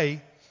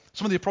okay,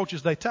 some of the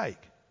approaches they take.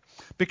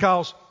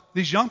 Because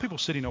these young people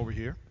sitting over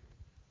here,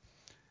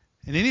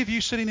 and any of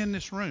you sitting in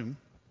this room,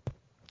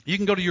 you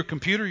can go to your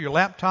computer, your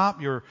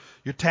laptop, your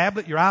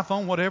tablet, your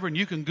iPhone, whatever, and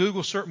you can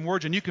Google certain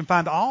words, and you can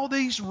find all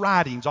these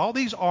writings, all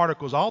these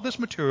articles, all this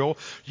material.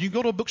 You can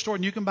go to a bookstore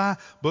and you can buy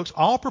books,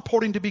 all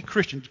purporting to be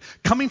Christian,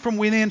 coming from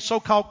within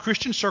so-called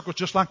Christian circles,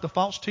 just like the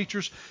false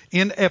teachers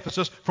in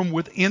Ephesus, from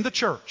within the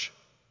church,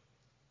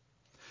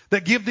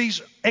 that give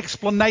these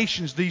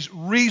explanations, these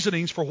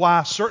reasonings for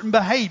why certain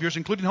behaviors,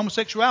 including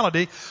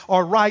homosexuality,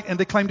 are right and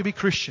they claim to be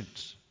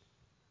Christians.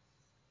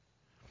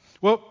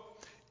 Well,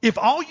 if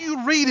all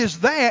you read is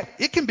that,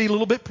 it can be a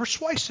little bit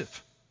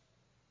persuasive.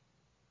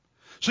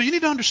 So you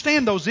need to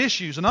understand those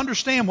issues and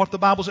understand what the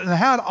Bible says and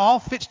how it all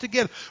fits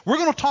together. We're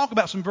going to talk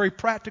about some very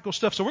practical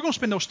stuff. So we're going to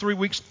spend those 3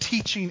 weeks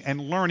teaching and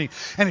learning.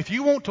 And if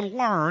you want to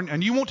learn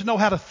and you want to know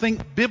how to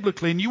think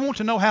biblically and you want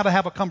to know how to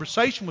have a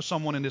conversation with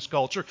someone in this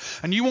culture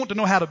and you want to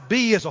know how to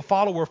be as a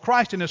follower of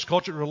Christ in this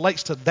culture that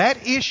relates to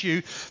that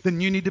issue,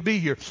 then you need to be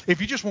here.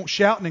 If you just want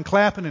shouting and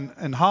clapping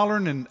and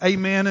hollering and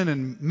amening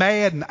and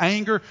mad and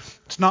anger,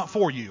 it's not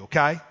for you,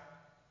 okay?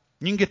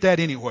 You can get that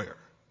anywhere.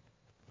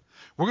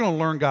 We're going to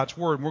learn God's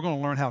Word, and we're going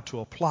to learn how to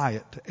apply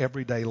it to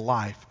everyday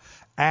life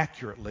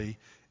accurately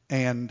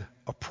and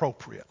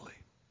appropriately.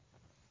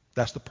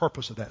 That's the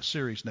purpose of that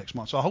series next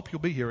month. So I hope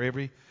you'll be here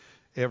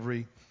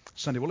every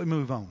Sunday. Well, let me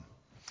move on.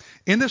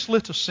 In this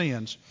list of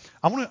sins,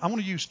 I want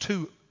to use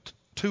two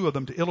of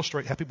them to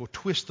illustrate how people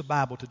twist the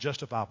Bible to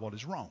justify what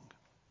is wrong.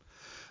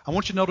 I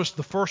want you to notice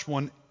the first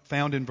one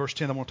found in verse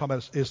 10 I want to talk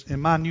about is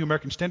in my New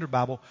American Standard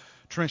Bible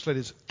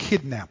translated as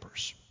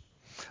kidnappers.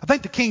 I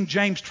think the King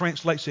James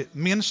translates it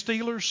men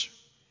stealers.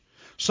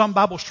 Some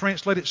Bibles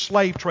translate it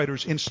slave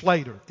traders,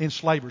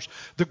 enslavers.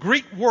 The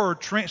Greek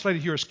word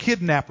translated here as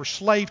kidnappers,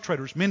 slave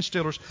traders, men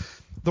stealers.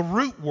 The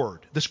root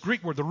word, this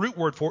Greek word, the root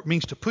word for it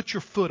means to put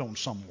your foot on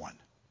someone,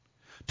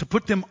 to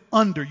put them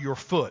under your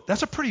foot.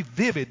 That's a pretty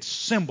vivid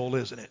symbol,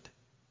 isn't it?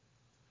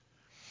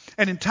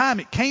 And in time,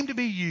 it came to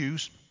be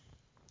used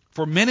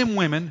for men and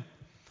women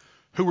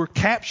who were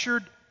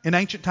captured in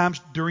ancient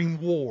times during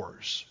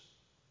wars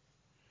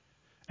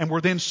and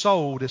were then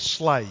sold as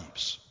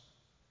slaves.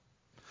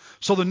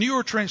 So the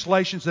newer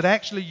translations that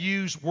actually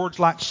use words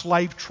like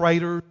slave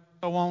trader and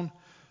so on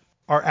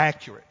are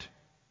accurate.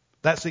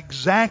 That's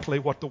exactly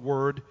what the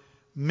word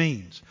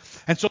means.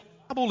 And so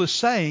the Bible is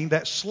saying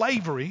that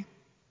slavery,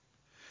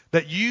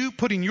 that you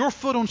putting your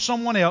foot on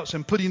someone else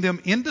and putting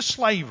them into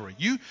slavery,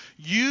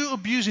 you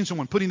abusing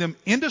someone, putting them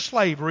into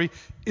slavery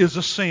is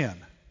a sin.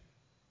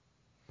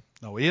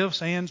 No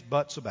ifs, ands,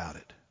 buts about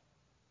it.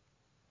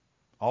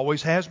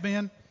 Always has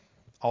been,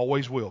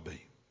 always will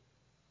be.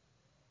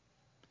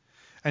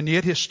 And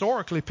yet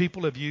historically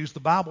people have used the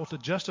Bible to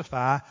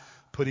justify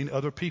putting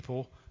other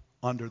people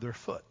under their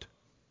foot.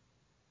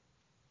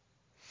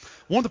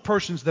 One of the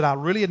persons that I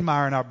really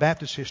admire in our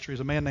Baptist history is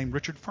a man named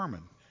Richard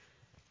Furman.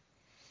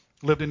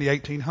 Lived in the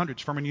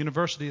 1800s. Furman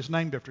University is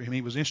named after him.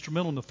 He was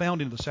instrumental in the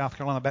founding of the South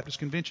Carolina Baptist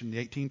Convention in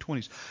the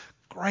 1820s.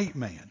 Great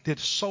man. Did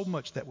so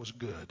much that was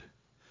good.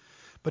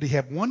 But he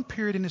had one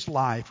period in his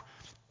life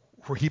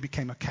where he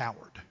became a coward.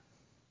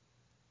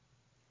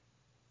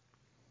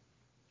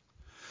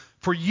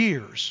 For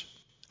years,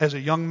 as a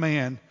young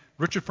man,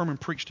 Richard Furman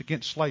preached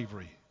against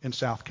slavery in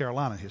South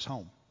Carolina, his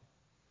home.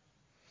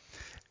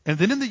 And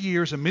then in the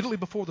years immediately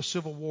before the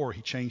Civil War,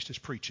 he changed his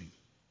preaching.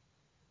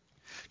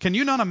 Can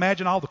you not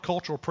imagine all the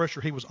cultural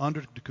pressure he was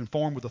under to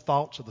conform with the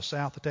thoughts of the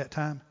South at that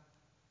time?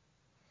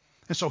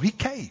 And so he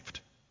caved.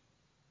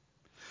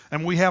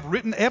 And we have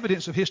written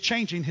evidence of his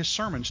changing his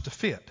sermons to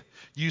fit,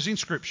 using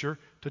Scripture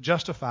to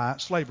justify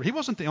slavery. He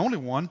wasn't the only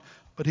one,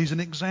 but he's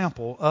an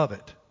example of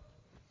it.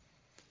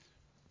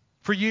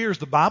 For years,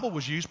 the Bible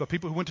was used by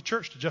people who went to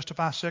church to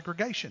justify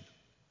segregation.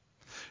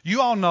 You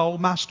all know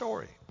my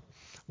story.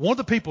 One of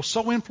the people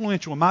so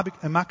influential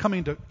in my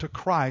coming to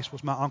Christ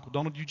was my uncle,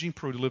 Donald Eugene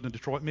Pruitt, who lived in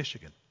Detroit,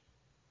 Michigan.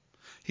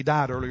 He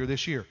died earlier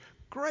this year.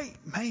 Great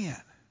man.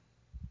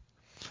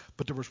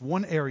 But there was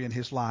one area in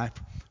his life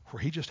where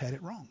he just had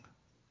it wrong.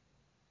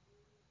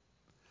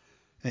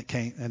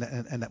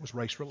 And that was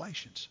race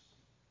relations.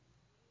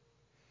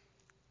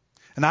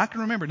 And I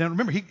can remember,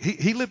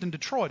 he lived in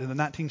Detroit in the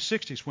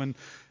 1960s when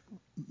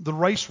the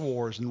race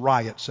wars and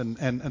riots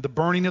and the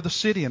burning of the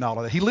city and all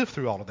of that. He lived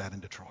through all of that in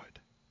Detroit.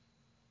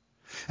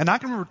 And I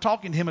can remember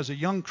talking to him as a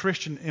young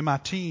Christian in my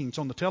teens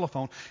on the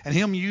telephone and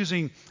him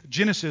using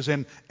Genesis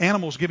and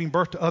animals giving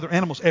birth to other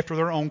animals after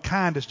their own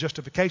kind as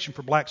justification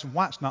for blacks and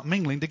whites not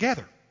mingling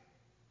together.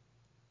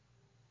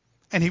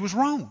 And he was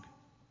wrong.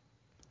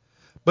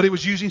 But he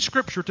was using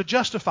Scripture to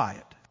justify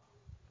it.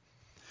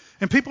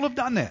 And people have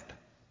done that.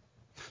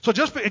 So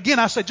just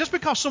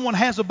because someone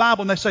has a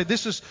Bible and they say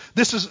this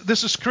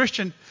is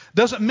Christian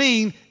doesn't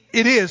mean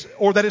it is,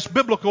 or that it's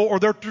biblical, or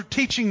they're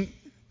teaching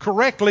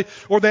correctly,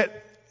 or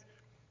that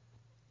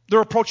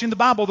they're approaching the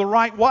Bible the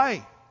right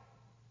way.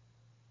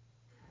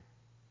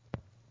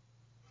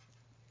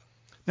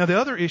 Now the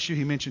other issue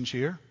he mentions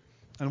here,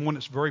 and one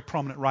that's very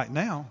prominent right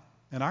now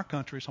in our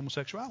country, is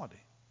homosexuality.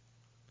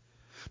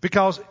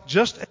 Because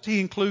just as he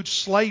includes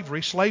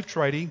slavery, slave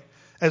trading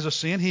as a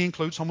sin, he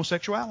includes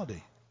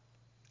homosexuality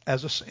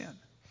as a sin.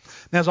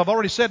 Now, as I've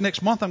already said,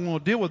 next month I'm going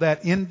to deal with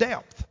that in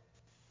depth.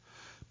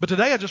 But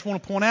today I just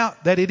want to point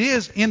out that it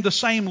is in the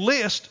same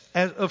list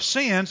of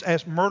sins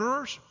as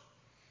murderers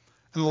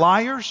and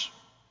liars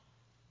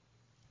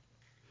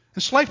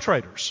and slave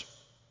traders.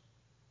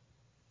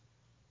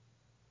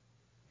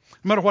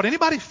 No matter what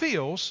anybody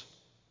feels,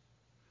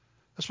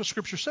 that's what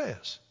Scripture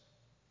says.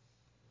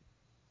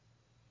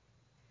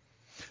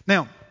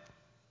 Now,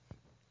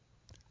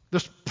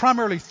 there's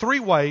primarily three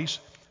ways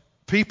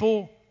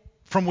people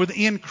from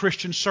within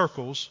Christian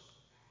circles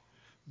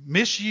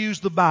misuse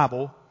the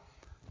Bible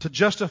to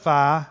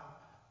justify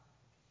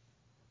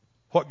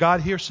what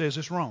God here says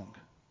is wrong.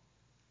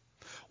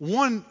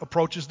 One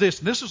approach is this,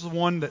 and this is the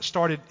one that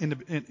started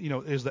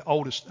is the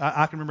oldest.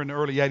 I can remember in the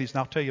early 80s, and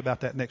I'll tell you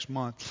about that next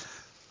month.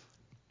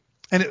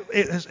 And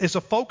it's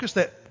a focus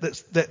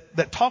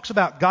that talks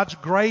about God's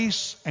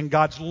grace and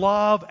God's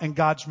love and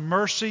God's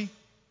mercy,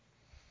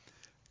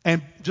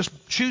 and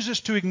just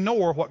chooses to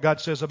ignore what God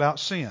says about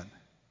sin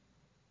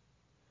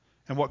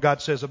and what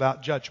God says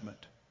about judgment.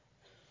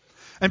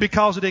 And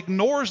because it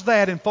ignores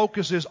that and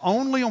focuses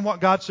only on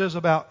what God says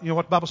about,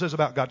 what the Bible says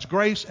about God's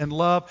grace and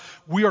love,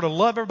 we are to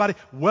love everybody,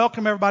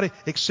 welcome everybody,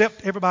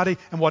 accept everybody,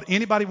 and what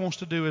anybody wants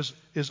to do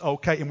is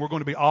okay. And we're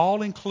going to be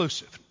all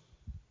inclusive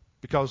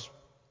because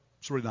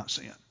it's really not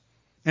sin.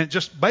 And it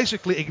just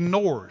basically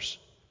ignores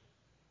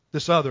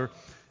this other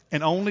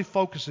and only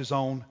focuses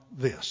on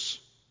this.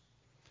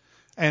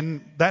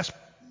 And that's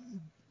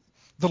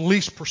the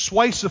least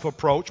persuasive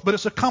approach, but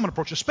it's a common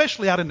approach,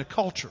 especially out in the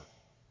culture.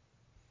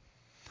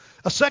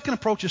 A second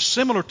approach is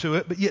similar to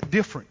it, but yet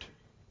different.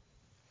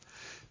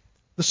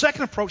 The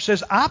second approach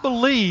says, I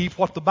believe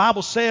what the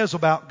Bible says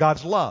about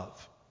God's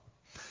love.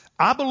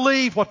 I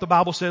believe what the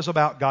Bible says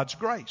about God's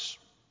grace.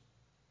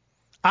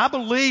 I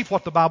believe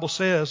what the Bible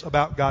says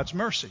about God's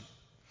mercy.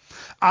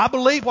 I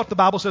believe what the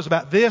Bible says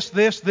about this,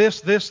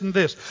 and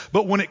this.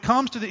 But when it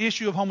comes to the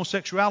issue of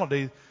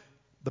homosexuality,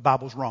 the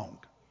Bible's wrong.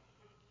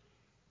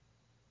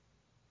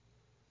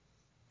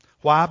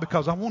 Why?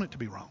 Because I want it to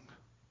be wrong.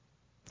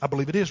 I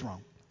believe it is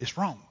wrong. It's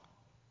wrong.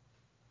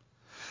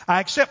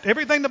 I accept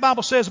everything the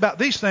Bible says about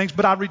these things,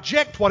 but I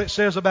reject what it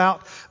says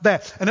about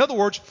that. In other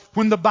words,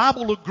 when the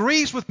Bible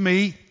agrees with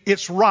me,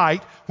 it's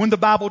right. When the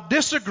Bible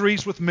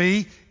disagrees with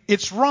me,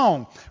 it's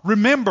wrong.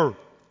 Remember,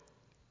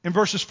 in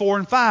verses 4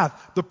 and 5,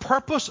 the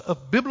purpose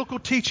of biblical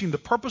teaching, the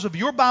purpose of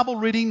your Bible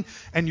reading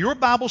and your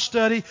Bible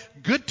study,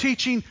 good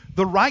teaching,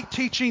 the right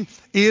teaching,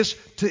 is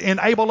to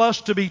enable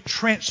us to be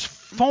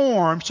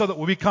transformed so that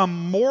we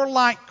become more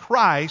like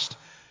Christ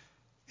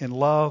in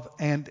love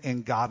and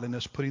in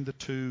godliness, putting the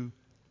two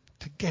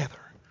together.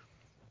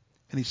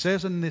 And he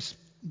says in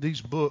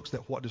these books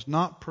that what does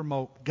not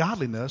promote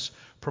godliness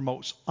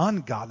promotes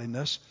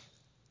ungodliness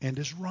and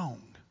is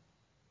wrong.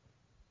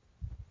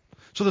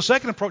 So the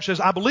second approach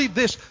says, I believe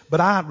this, but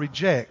I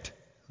reject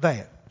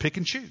that. Pick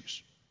and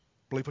choose.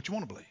 Believe what you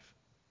want to believe.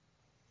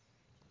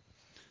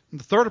 And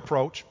the third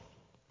approach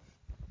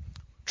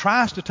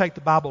tries to take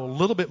the Bible a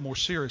little bit more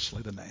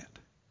seriously than that.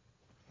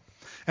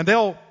 And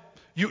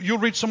you'll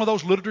read some of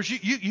those literatures.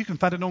 You can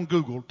find it on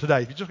Google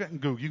today. If you just get in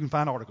Google, you can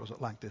find articles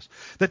like this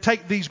that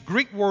take these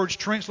Greek words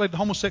translated to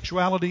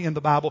homosexuality in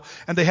the Bible,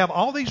 and they have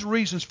all these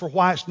reasons for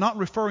why it's not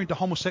referring to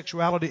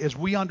homosexuality as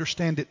we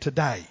understand it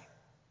today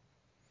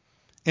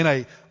in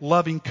a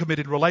loving,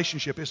 committed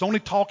relationship. It's only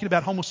talking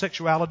about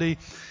homosexuality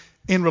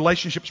in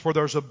relationships where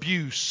there's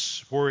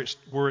abuse, where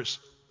it's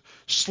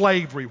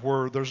slavery,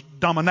 where there's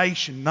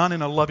domination, none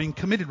in a loving,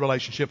 committed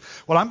relationship.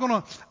 Well, I'm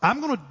going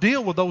to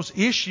deal with those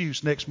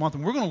issues next month,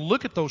 and we're going to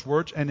look at those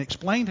words and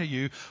explain to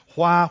you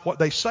why what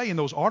they say in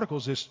those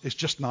articles is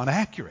just not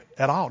accurate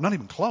at all, not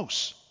even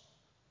close.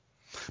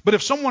 But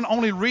if someone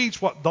only reads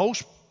what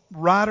those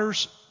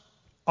writers,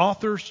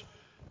 authors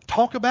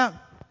talk about,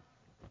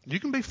 you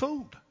can be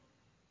fooled.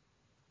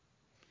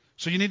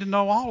 So you need to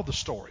know all of the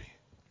story.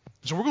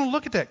 So we're going to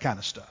look at that kind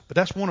of stuff. But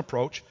that's one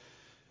approach.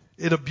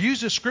 It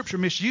abuses Scripture,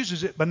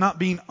 misuses it by not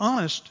being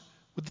honest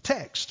with the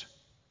text,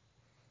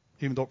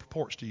 even though it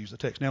purports to use the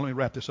text. Now let me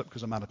wrap this up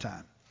because I'm out of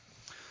time.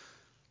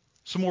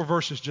 Some more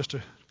verses just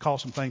to call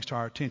some things to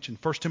our attention.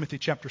 1 Timothy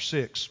chapter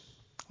 6.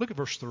 Look at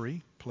verse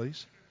 3,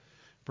 please.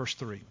 Verse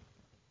 3.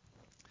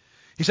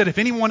 He said, if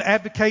anyone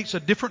advocates a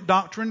different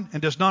doctrine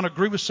and does not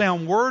agree with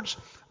sound words,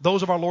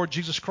 those of our Lord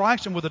Jesus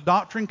Christ, and with a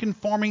doctrine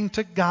conforming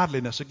to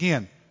godliness.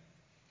 Again,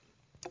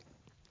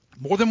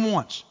 more than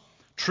once,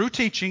 true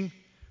teaching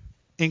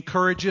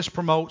encourages,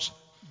 promotes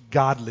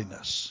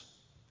godliness.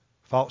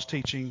 False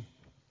teaching,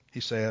 he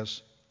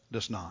says,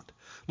 does not.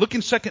 Look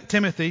in 2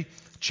 Timothy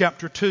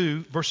chapter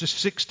 2, verses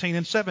 16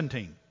 and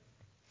 17.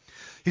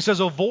 He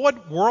says,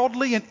 avoid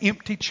worldly and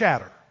empty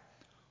chatter,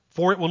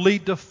 for it will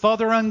lead to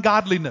further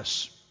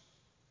ungodliness,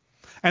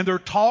 and their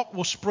talk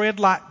will spread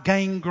like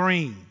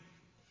gangrene.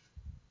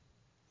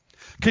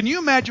 Can you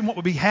imagine what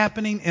would be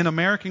happening in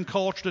American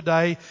culture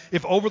today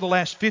if over the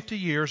last 50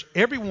 years,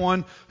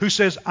 everyone who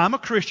says, I'm a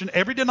Christian,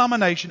 every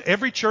denomination,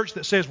 every church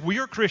that says we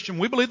are Christian,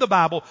 we believe the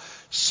Bible,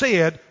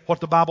 said what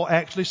the Bible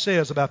actually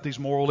says about these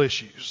moral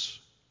issues?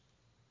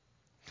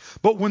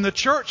 But when the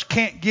church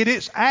can't get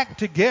its act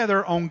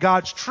together on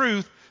God's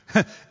truth,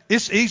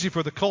 it's easy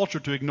for the culture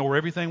to ignore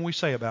everything we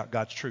say about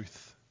God's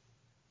truth.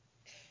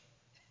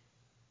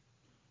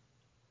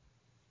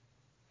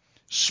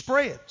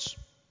 Spreads.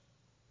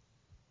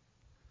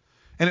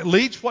 And it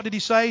leads, what did he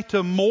say,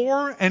 to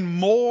more and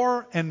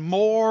more and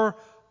more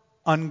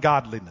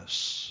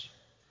ungodliness,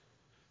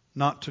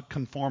 not to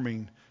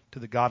conforming to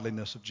the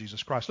godliness of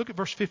Jesus Christ. Look at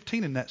verse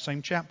 15 in that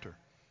same chapter.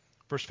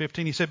 Verse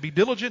 15, he said, be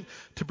diligent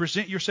to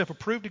present yourself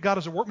approved to God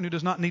as a workman who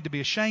does not need to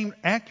be ashamed,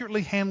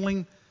 accurately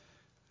handling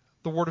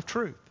the word of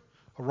truth.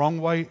 A wrong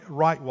way,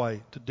 right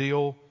way to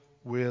deal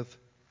with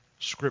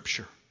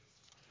Scripture.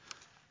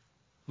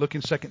 Look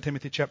in 2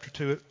 Timothy chapter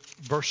 2,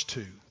 verse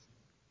 2.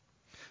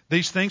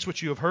 These things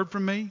which you have heard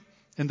from me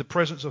in the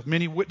presence of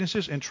many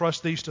witnesses,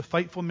 entrust these to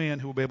faithful men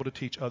who will be able to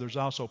teach others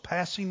also,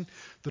 passing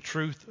the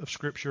truth of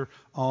Scripture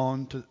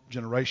on to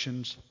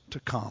generations to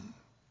come.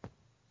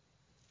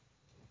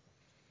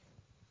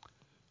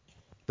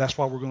 That's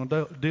why we're going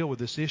to deal with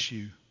this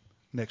issue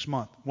next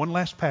month. One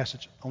last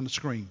passage on the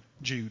screen,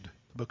 Jude,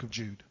 the book of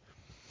Jude.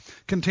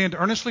 Contend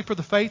earnestly for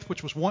the faith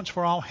which was once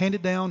for all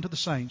handed down to the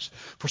saints.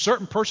 For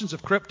certain persons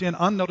have crept in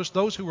unnoticed,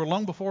 those who were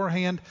long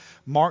beforehand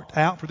marked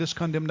out for this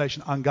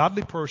condemnation,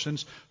 ungodly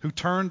persons who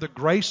turned the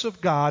grace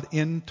of God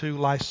into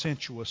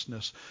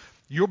licentiousness.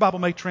 Your Bible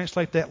may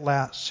translate that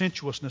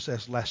licentiousness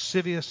as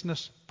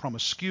lasciviousness,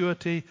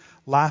 promiscuity,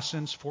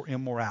 license for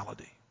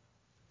immorality.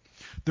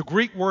 The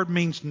Greek word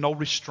means no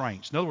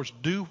restraints. In other words,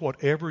 do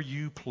whatever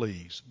you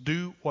please.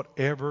 Do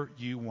whatever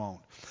you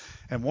want.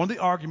 And one of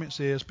the arguments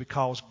is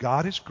because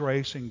God is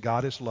grace and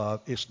God is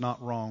love, it's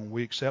not wrong.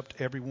 We accept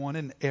everyone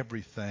and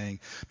everything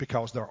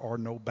because there are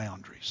no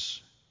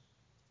boundaries.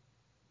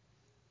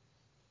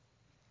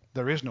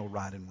 There is no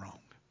right and wrong.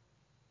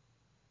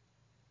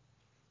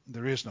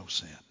 There is no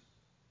sin.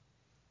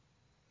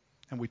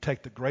 And we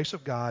take the grace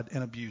of God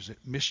and abuse it,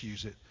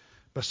 misuse it,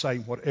 by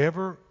saying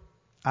whatever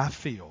I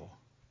feel,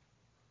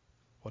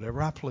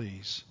 whatever I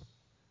please,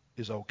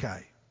 is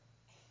okay.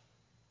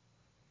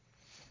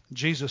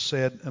 Jesus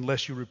said,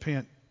 unless you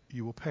repent,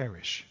 you will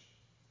perish.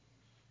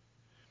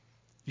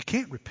 You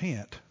can't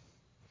repent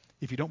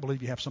if you don't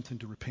believe you have something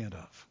to repent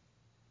of.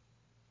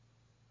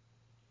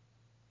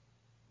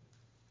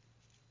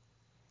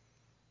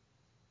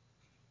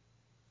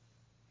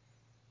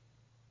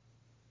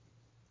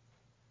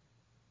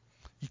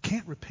 You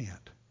can't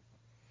repent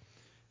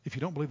if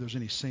you don't believe there's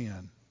any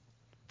sin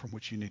from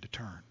which you need to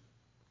turn.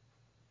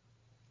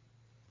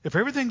 If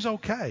everything's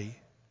okay,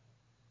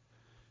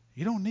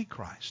 you don't need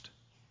Christ.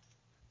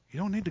 You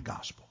don't need the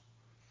gospel.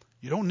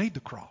 You don't need the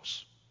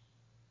cross.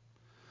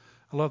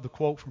 I love the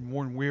quote from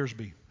Warren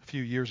Wiersbe a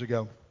few years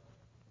ago.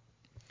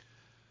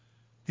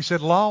 He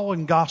said, law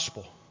and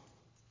gospel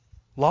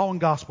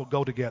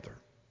go together.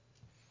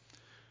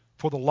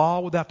 For the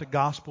law without the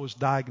gospel is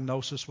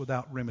diagnosis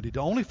without remedy.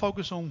 To only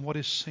focus on what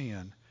is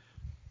sin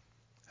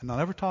and not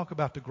ever talk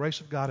about the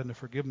grace of God and the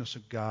forgiveness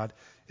of God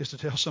is to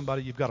tell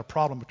somebody you've got a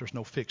problem but there's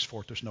no fix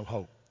for it, there's no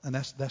hope. And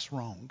that's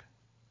wrong.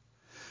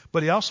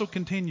 But he also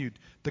continued,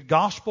 the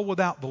gospel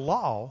without the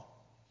law,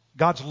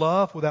 God's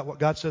love without what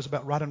God says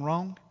about right and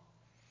wrong,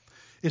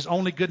 is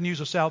only good news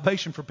of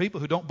salvation for people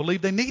who don't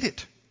believe they need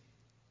it.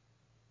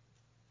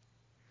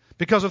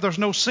 Because if there's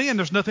no sin,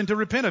 there's nothing to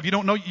repent of. You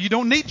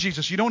don't need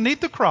Jesus. You don't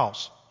need the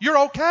cross. You're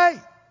okay.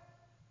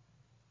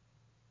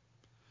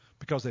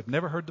 Because they've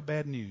never heard the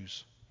bad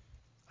news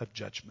of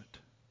judgment.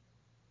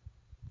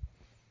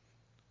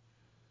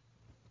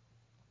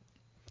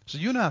 So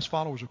you and I as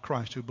followers of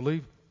Christ who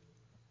believe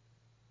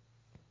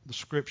the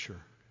Scripture,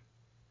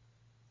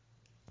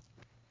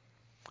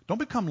 don't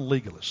become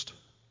legalist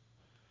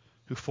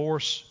who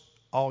force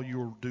all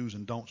your do's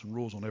and don'ts and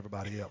rules on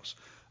everybody else.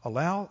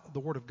 Allow the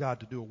Word of God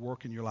to do a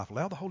work in your life.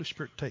 Allow the Holy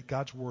Spirit to take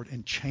God's Word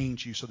and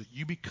change you so that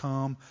you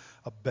become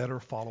a better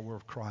follower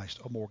of Christ,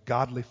 a more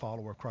godly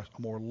follower of Christ,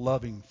 a more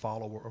loving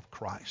follower of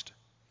Christ.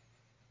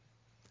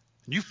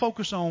 And you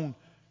focus on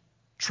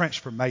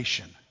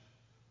transformation.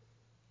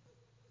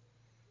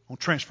 On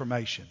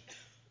transformation.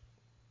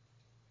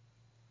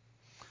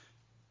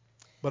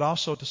 But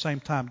also at the same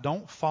time,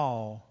 don't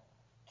fall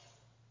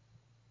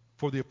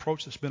for the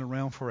approach that's been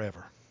around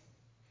forever.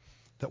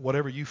 That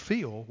whatever you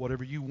feel,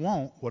 whatever you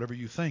want, whatever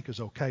you think is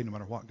okay no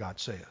matter what God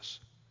says.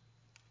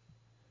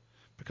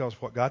 Because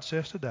what God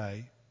says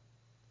today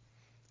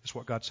is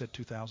what God said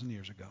 2,000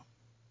 years ago.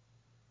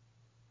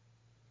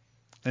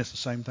 And it's the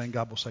same thing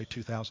God will say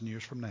 2,000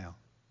 years from now.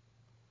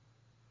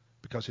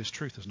 Because His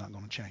truth is not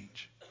going to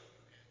change.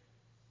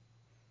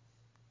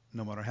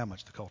 No matter how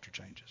much the culture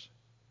changes.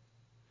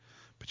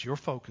 But your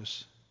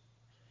focus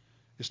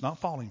is not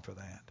falling for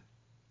that.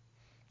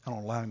 And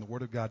on allowing the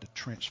Word of God to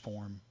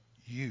transform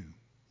you.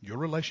 Your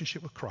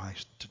relationship with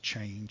Christ to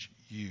change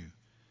you.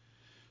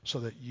 So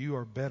that you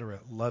are better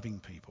at loving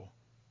people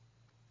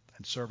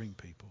and serving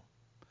people.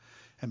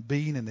 And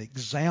being an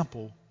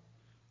example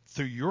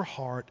through your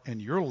heart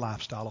and your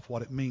lifestyle of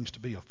what it means to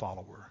be a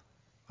follower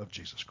of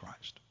Jesus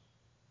Christ.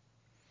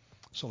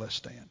 So let's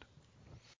stand.